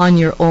on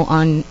your own,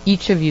 on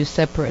each of you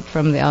separate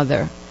from the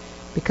other,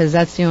 because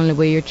that's the only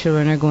way your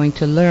children are going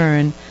to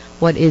learn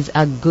what is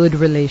a good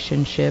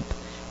relationship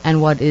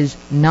and what is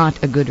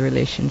not a good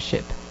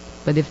relationship.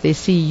 But if they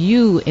see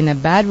you in a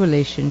bad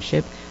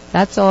relationship,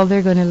 that's all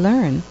they're going to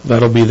learn.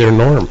 That'll be their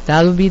norm.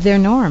 That'll be their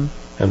norm.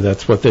 And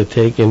that's what they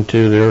take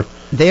into their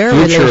future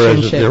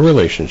relationship. Their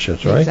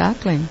relationships, right?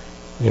 Exactly.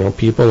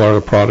 People are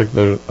a product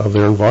of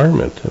their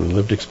environment and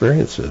lived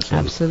experiences.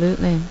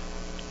 Absolutely.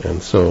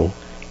 And so,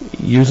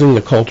 using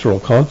the cultural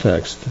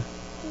context,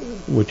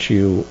 which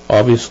you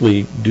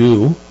obviously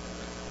do,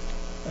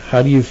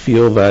 how do you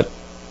feel that,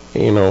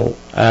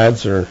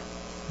 adds or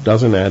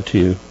doesn't add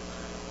to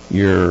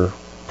your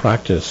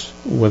practice,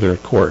 whether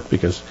at court?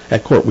 Because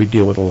at court we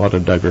deal with a lot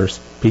of diverse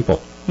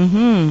people.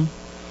 Mm-hmm.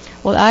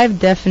 Well, I've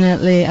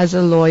definitely, as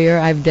a lawyer,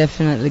 I've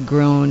definitely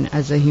grown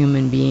as a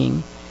human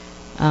being.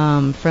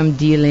 From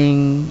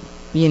dealing,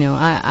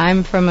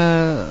 I'm from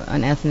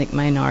an ethnic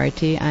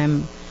minority.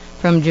 I'm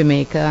from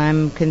Jamaica.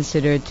 I'm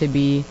considered to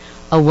be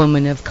a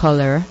woman of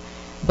color.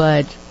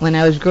 But when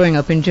I was growing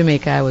up in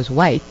Jamaica, I was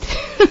white.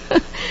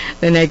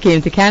 Then I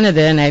came to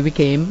Canada and I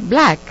became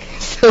black.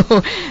 So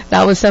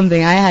that was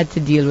something I had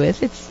to deal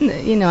with. It's,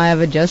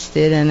 I've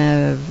adjusted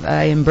and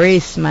I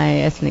embrace my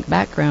ethnic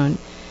background.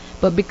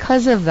 But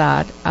because of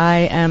that,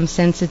 I am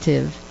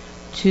sensitive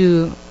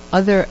to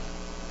other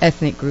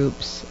ethnic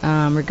groups,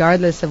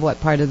 regardless of what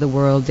part of the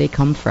world they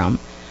come from.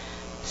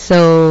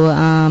 So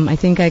I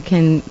think I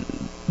can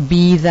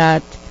be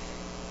that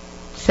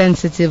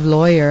sensitive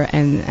lawyer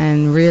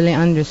and really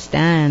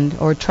understand,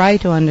 or try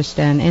to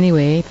understand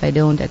anyway, if I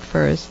don't at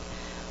first,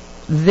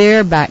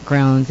 their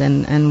backgrounds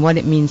and what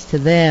it means to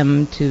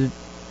them to,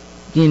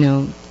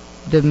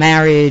 the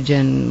marriage,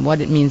 and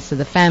what it means to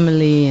the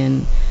family,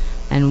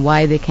 and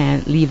why they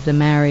can't leave the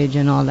marriage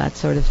and all that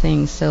sort of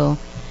thing. So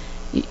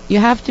you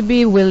have to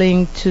be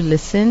willing to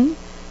listen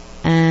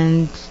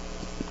and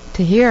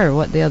to hear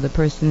what the other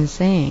person is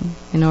saying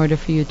in order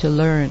for you to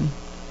learn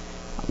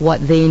what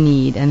they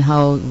need and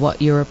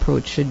what your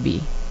approach should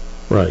be.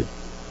 Right.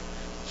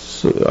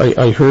 So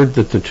I heard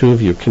that the two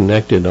of you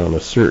connected on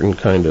a certain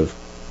kind of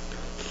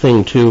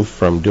thing too,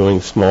 from doing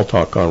small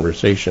talk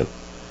conversation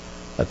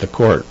at the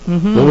court.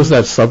 Mm-hmm. What was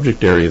that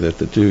subject area that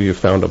the two of you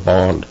found a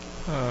bond?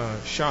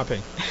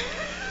 Shopping.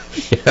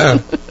 Yeah.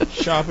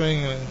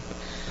 Shopping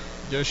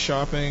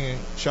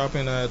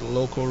at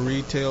local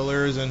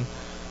retailers, and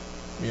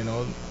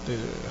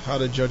how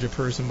to judge a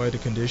person by the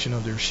condition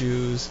of their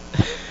shoes.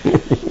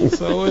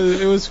 So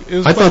it was.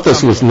 I thought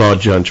this was not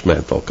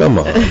judgmental. Come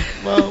on.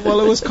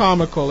 Well, it was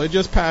comical. It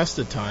just passed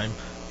the time.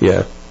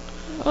 Yeah.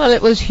 Well,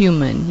 it was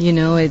human.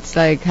 It's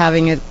like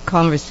having a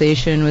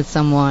conversation with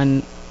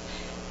someone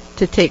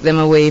to take them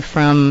away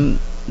from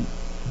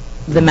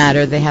the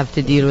matter they have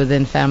to deal with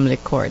in family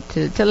court,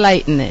 to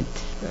lighten it,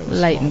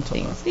 lighten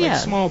things. Like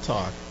small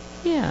talk.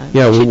 Yeah.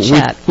 Yeah,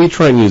 we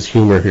try and use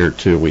humor here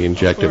too. We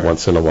inject it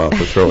once in a while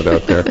to throw it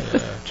out there.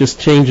 Just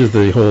changes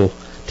the whole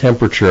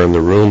temperature in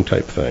the room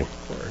type thing.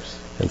 Of course.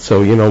 And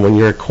so, when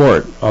you're at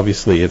court,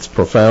 obviously it's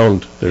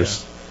profound.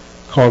 There's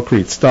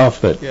concrete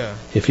stuff that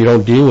if you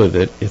don't deal with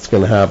it, it's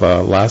going to have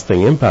a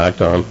lasting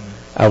impact on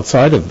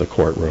outside of the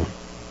courtroom.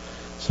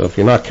 So if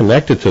you're not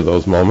connected to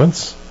those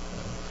moments,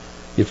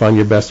 you find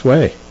your best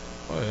way.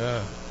 Oh,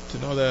 yeah. To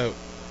know that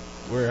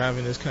we're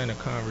having this kind of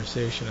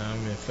conversation,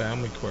 I'm in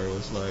family court,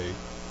 was like,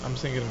 I'm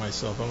thinking to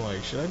myself, I'm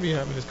like, should I be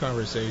having this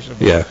conversation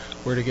about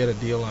where to get a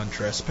deal on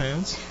dress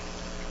pants?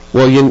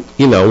 Well,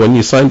 when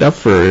you signed up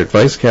for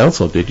advice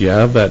council, did you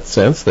have that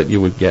sense that you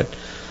would get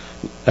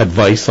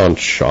advice on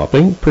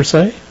shopping, per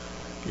se?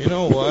 You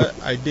know what?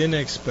 I didn't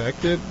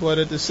expect it, but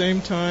at the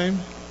same time,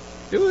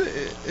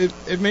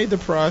 it made the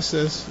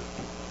process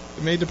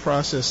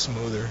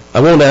smoother.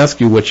 I won't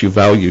ask you what you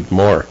valued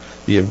more,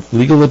 the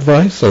legal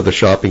advice or the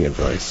shopping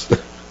advice.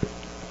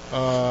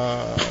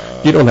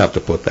 You don't have to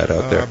put that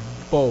out there.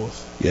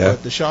 Both. Yeah.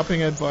 But the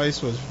shopping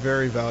advice was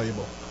very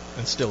valuable,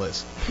 and still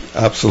is.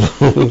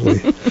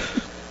 Absolutely.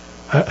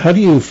 How do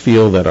you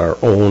feel that our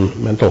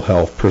own mental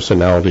health,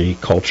 personality,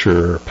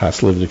 culture,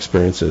 past lived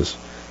experiences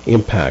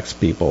impacts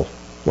people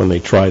when they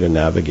try to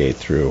navigate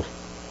through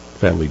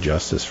family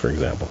justice, for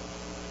example?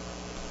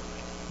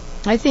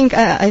 I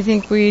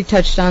think we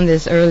touched on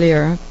this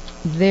earlier.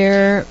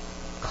 Their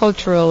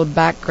cultural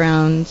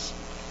backgrounds,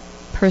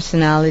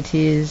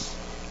 personalities,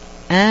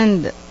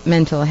 and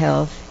mental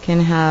health can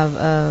have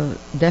a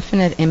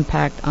definite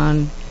impact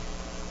on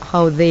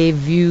how they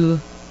view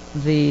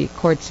the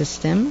court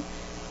system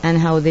and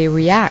how they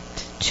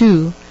react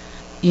to,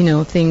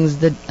 things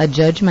that a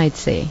judge might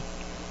say.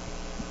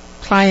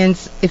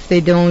 Clients, if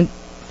they don't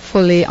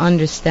fully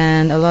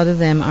understand, a lot of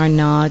them are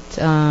not,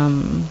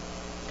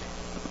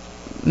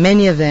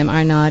 many of them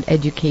are not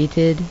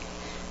educated.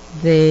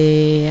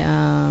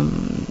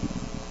 And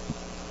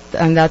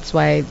that's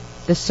why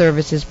the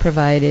service is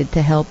provided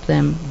to help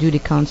them, duty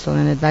counsel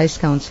and advice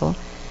counsel,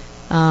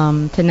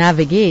 to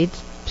navigate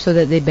so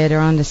that they better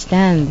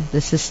understand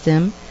the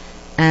system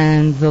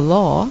and the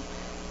law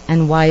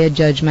and why a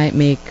judge might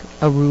make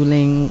a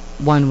ruling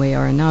one way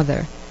or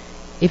another.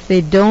 If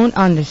they don't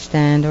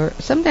understand, or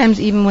sometimes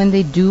even when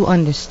they do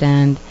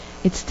understand,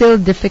 it's still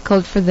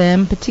difficult for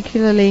them,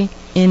 particularly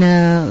in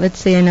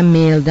a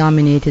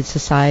male-dominated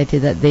society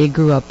that they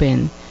grew up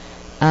in.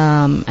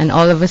 And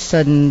all of a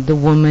sudden, the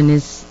woman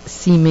is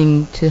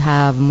seeming to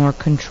have more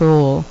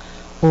control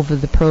over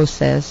the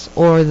process,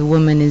 or the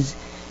woman is,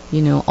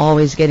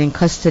 always getting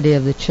custody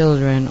of the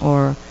children,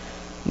 or,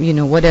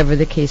 whatever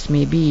the case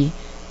may be.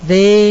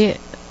 They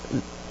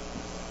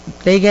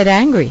get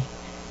angry.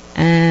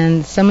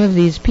 And some of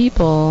these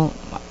people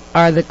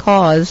are the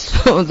cause.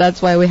 So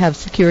that's why we have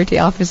security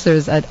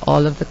officers at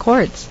all of the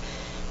courts,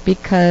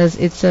 because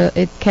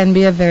it can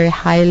be a very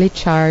highly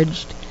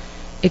charged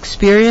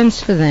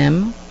experience for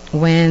them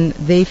when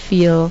they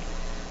feel,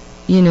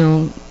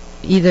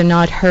 either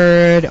not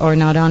heard or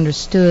not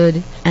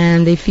understood,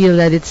 and they feel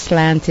that it's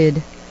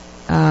slanted.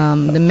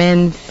 The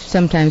men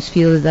sometimes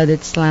feel that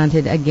it's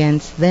slanted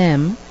against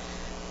them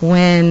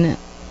when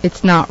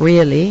it's not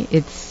really.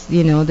 It's,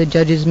 the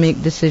judges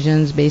make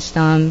decisions based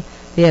on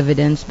the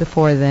evidence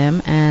before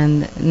them,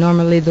 and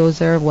normally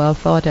those are well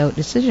thought out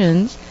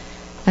decisions,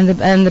 and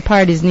the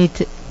parties need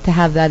to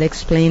have that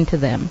explained to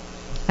them.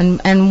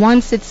 And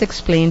once it's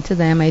explained to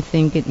them, I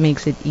think it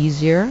makes it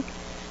easier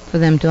for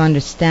them to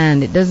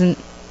understand. It doesn't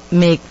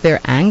make their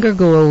anger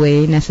go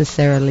away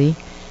necessarily,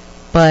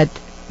 but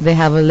they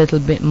have a little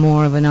bit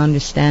more of an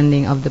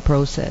understanding of the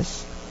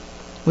process,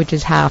 which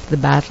is half the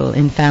battle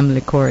in family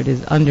court,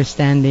 is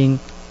understanding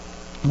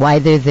why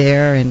they're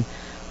there and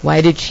why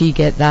did she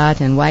get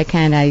that and why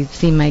can't I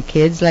see my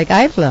kids. Like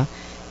Ivla,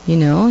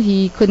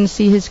 he couldn't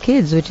see his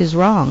kids, which is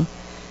wrong.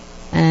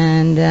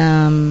 And,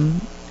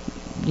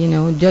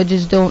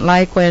 judges don't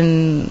like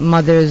when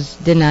mothers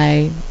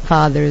deny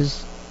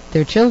fathers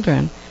their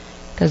children,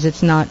 because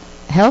it's not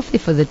healthy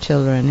for the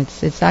children.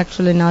 It's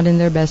actually not in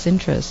their best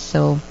interest.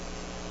 So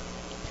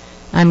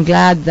I'm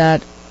glad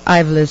that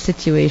Ivla's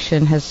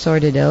situation has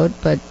sorted out,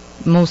 but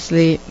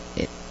mostly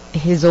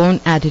his own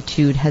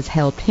attitude has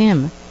helped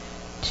him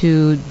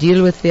to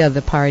deal with the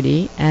other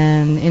party,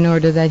 and in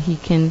order that he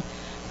can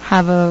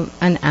have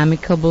an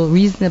amicable,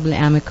 reasonably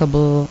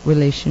amicable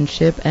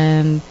relationship,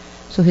 and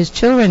so his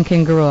children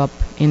can grow up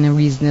in a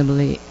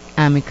reasonably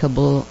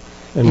amicable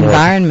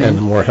environment. And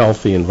a more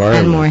healthy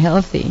environment. And more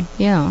healthy,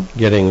 yeah.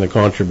 Getting the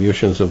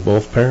contributions of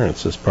both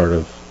parents as part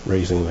of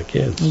raising the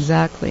kids.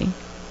 Exactly.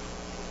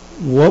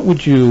 What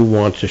would you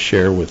want to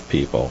share with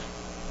people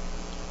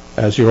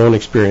as your own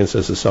experience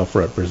as a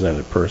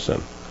self-represented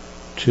person,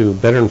 to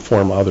better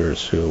inform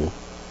others who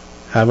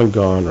haven't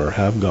gone or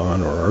have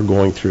gone or are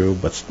going through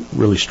but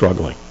really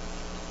struggling?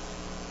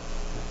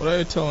 What I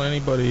would tell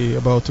anybody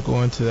about to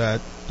go into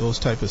those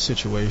type of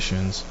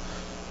situations,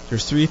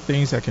 there's 3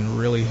 things that can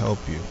really help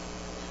you: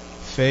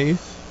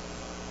 faith,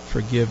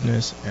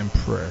 forgiveness, and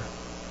prayer.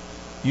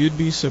 You'd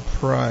be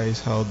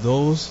surprised how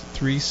those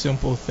 3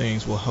 simple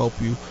things will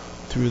help you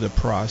through the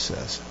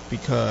process,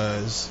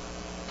 because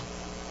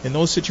in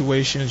those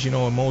situations,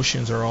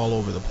 emotions are all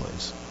over the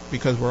place,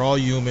 because we're all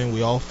human,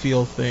 we all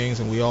feel things,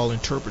 and we all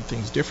interpret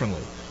things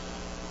differently.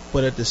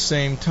 But at the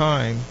same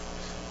time,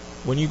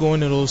 when you go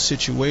into those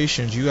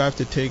situations, you have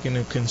to take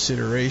into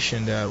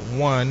consideration that,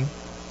 1,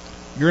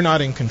 you're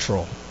not in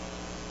control.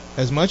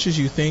 As much as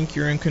you think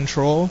you're in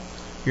control,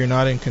 you're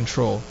not in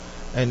control.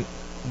 And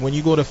when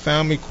you go to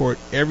family court,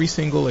 every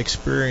single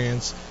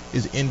experience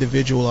is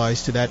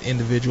individualized to that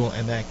individual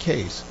and that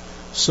case.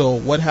 So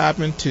what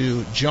happened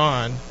to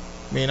John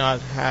may not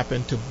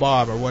happen to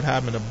Bob, or what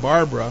happened to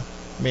Barbara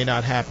may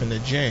not happen to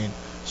Jane.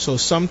 So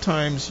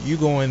sometimes you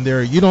go in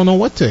there, you don't know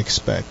what to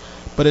expect.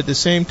 But at the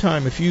same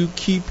time, if you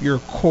keep your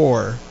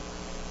core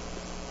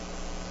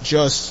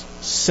just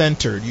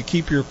centered, you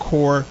keep your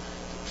core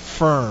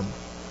firm,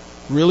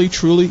 really,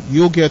 truly,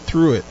 you'll get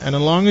through it. And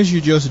as long as you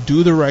just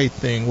do the right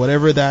thing,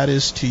 whatever that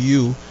is to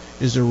you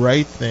is the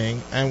right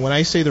thing. And when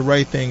I say the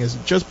right thing, is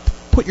just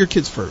put your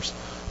kids first.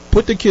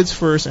 Put the kids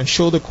first and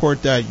show the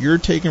court that you're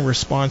taking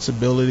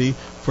responsibility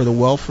for the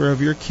welfare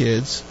of your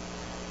kids,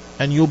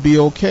 and you'll be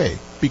okay.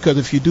 Because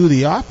if you do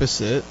the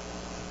opposite,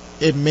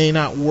 it may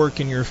not work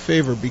in your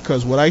favor.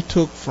 Because what I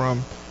took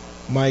from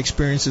my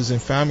experiences in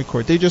family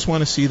court, they just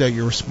want to see that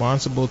you're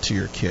responsible to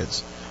your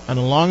kids. And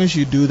as long as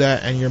you do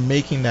that and you're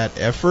making that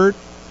effort,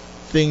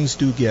 things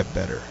do get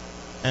better.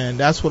 And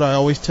that's what I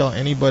always tell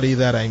anybody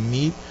that I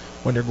meet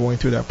when they're going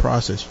through that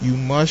process. You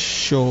must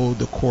show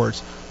the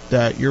courts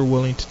that you're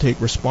willing to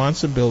take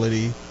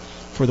responsibility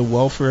for the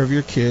welfare of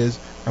your kids,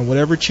 and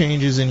whatever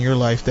changes in your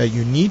life that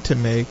you need to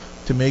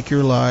make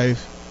your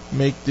life,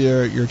 make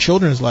your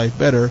children's life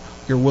better,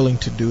 you're willing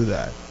to do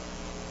that.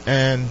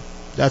 And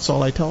that's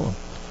all I tell them.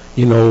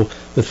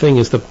 The thing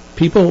is, the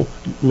people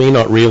may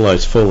not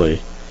realize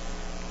fully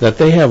that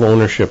they have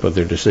ownership of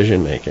their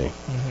decision making.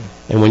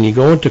 Mm-hmm. And when you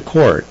go into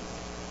court,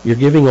 you're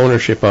giving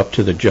ownership up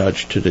to the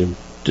judge to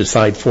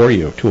decide for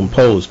you, to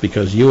impose,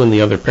 because you and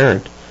the other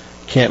parent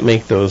can't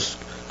make those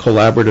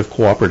collaborative,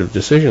 cooperative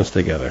decisions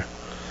together.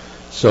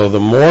 So the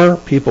more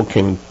people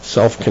can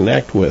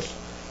self-connect with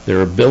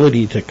their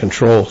ability to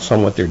control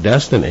somewhat their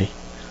destiny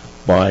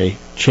by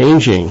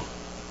changing,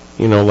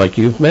 like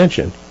you've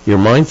mentioned, your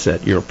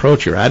mindset, your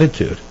approach, your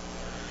attitude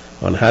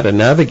on how to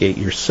navigate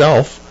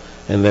yourself,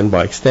 and then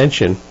by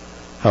extension,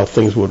 how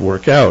things would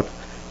work out.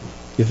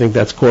 You think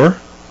that's core?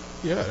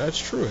 Yeah, that's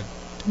true.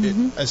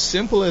 Mm-hmm. As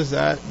simple as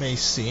that may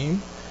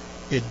seem,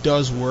 it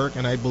does work,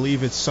 and I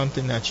believe it's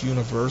something that's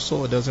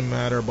universal. It doesn't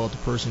matter about the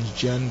person's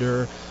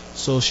gender,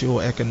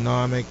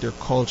 socioeconomic, their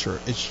culture.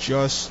 It's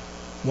just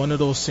one of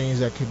those things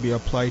that could be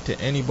applied to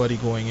anybody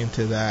going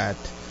into that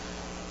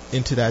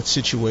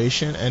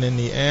situation. And in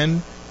the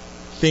end,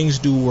 things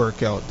do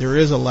work out. There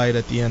is a light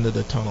at the end of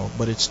the tunnel,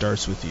 but it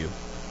starts with you.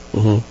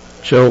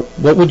 Mm-hmm. So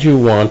what would you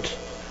want?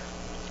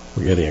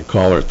 We're getting a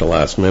caller at the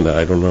last minute.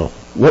 I don't know.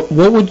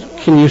 What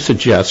can you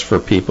suggest for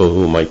people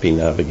who might be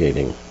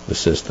navigating the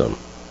system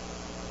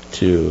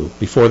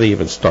before they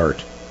even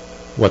start,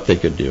 what they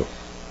could do?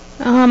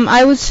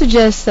 I would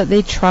suggest that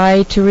they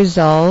try to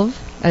resolve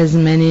as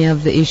many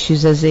of the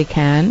issues as they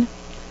can.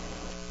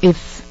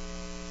 If,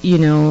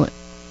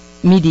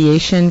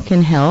 mediation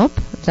can help,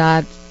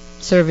 that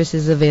service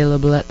is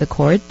available at the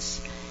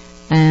courts.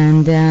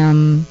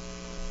 And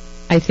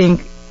I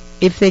think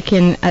if they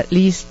can at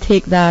least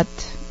take that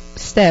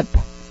step,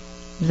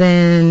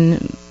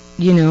 then,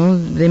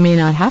 they may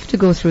not have to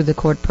go through the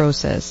court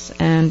process.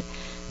 And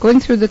going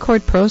through the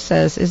court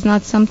process is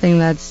not something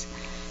that's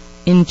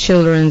in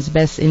children's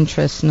best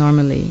interest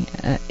normally,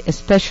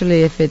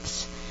 especially if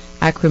it's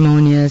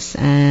acrimonious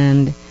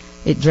and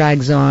it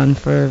drags on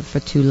for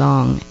too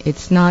long.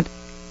 It's not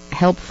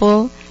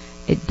helpful.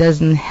 It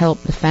doesn't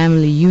help the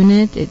family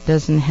unit. It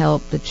doesn't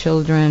help the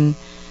children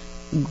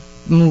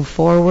move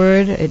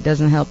forward. It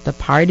doesn't help the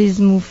parties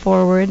move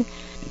forward.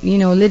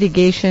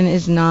 Litigation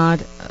is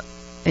not,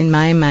 in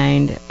my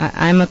mind,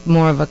 I'm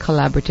more of a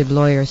collaborative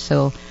lawyer,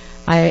 so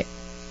I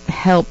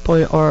help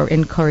or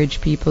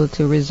encourage people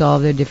to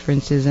resolve their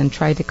differences and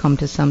try to come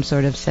to some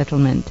sort of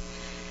settlement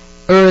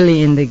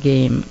early in the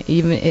game,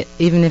 even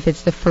if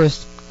it's the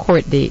first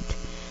court date,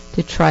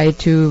 to try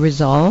to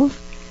resolve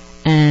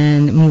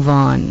and move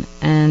on.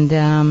 And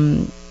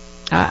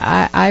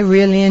I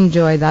really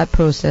enjoy that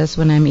process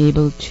when I'm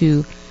able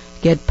to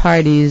get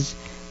parties,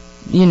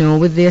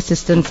 with the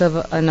assistance of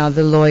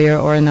another lawyer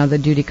or another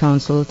duty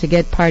counsel, to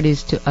get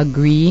parties to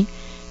agree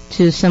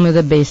to some of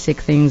the basic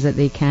things that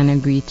they can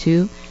agree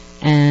to,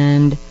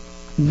 and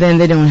then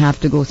they don't have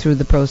to go through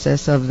the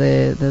process of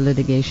the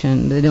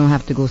litigation. They don't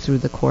have to go through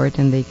the court,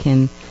 and they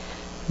can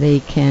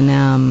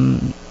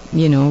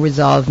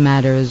resolve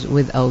matters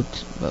without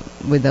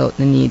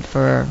the need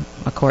for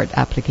a court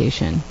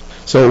application.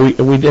 So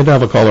we did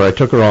have a caller. I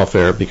took her off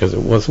air because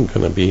it wasn't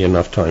going to be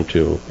enough time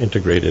to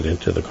integrate it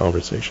into the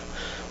conversation.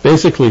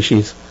 Basically,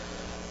 she's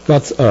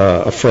got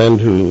a friend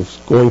who's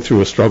going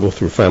through a struggle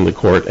through family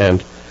court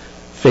and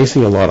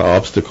facing a lot of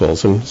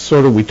obstacles. And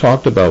sort of we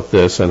talked about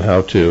this and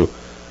how to,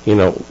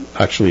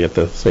 actually at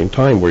the same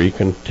time where you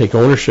can take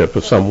ownership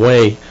of some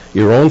way,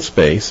 your own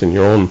space in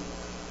your own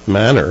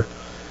manner.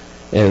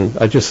 And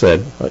I just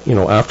said,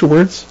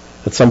 afterwards,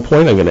 at some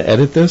point I'm going to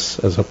edit this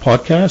as a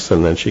podcast,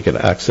 and then she could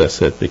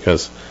access it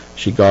because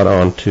she got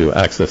on to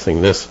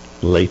accessing this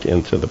late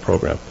into the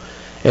program.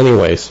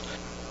 Anyways,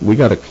 we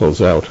got to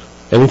close out.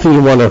 Anything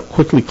you want to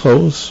quickly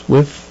close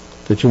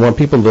with that you want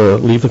people to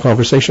leave the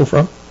conversation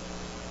from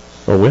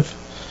or with?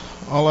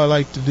 All I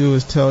like to do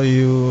is tell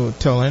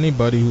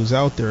anybody who's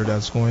out there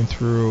that's going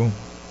through,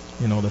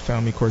 the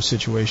family court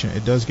situation,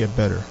 it does get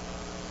better.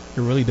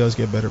 It really does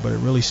get better, but it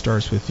really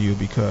starts with you,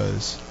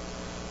 because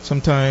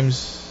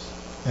sometimes,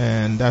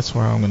 and that's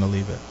where I'm going to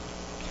leave it.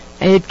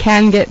 It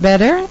can get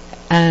better,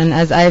 and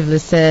as Ivla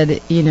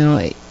said,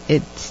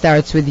 it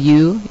starts with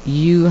you.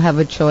 You have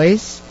a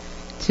choice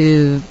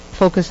to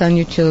focus on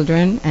your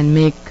children and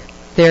make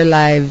their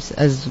lives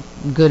as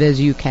good as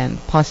you can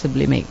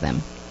possibly make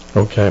them.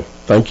 Okay.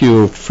 Thank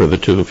you for the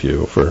two of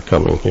you for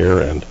coming here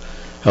and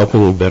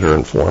helping better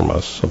inform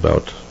us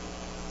about,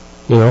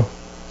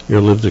 your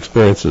lived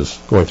experiences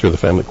going through the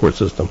family court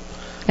system.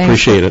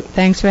 Appreciate it.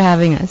 Thanks for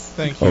having us.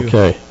 Thank you.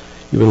 Okay.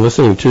 You've been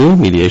listening to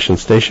Mediation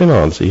Station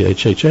on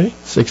CHHA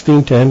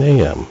 1610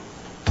 AM.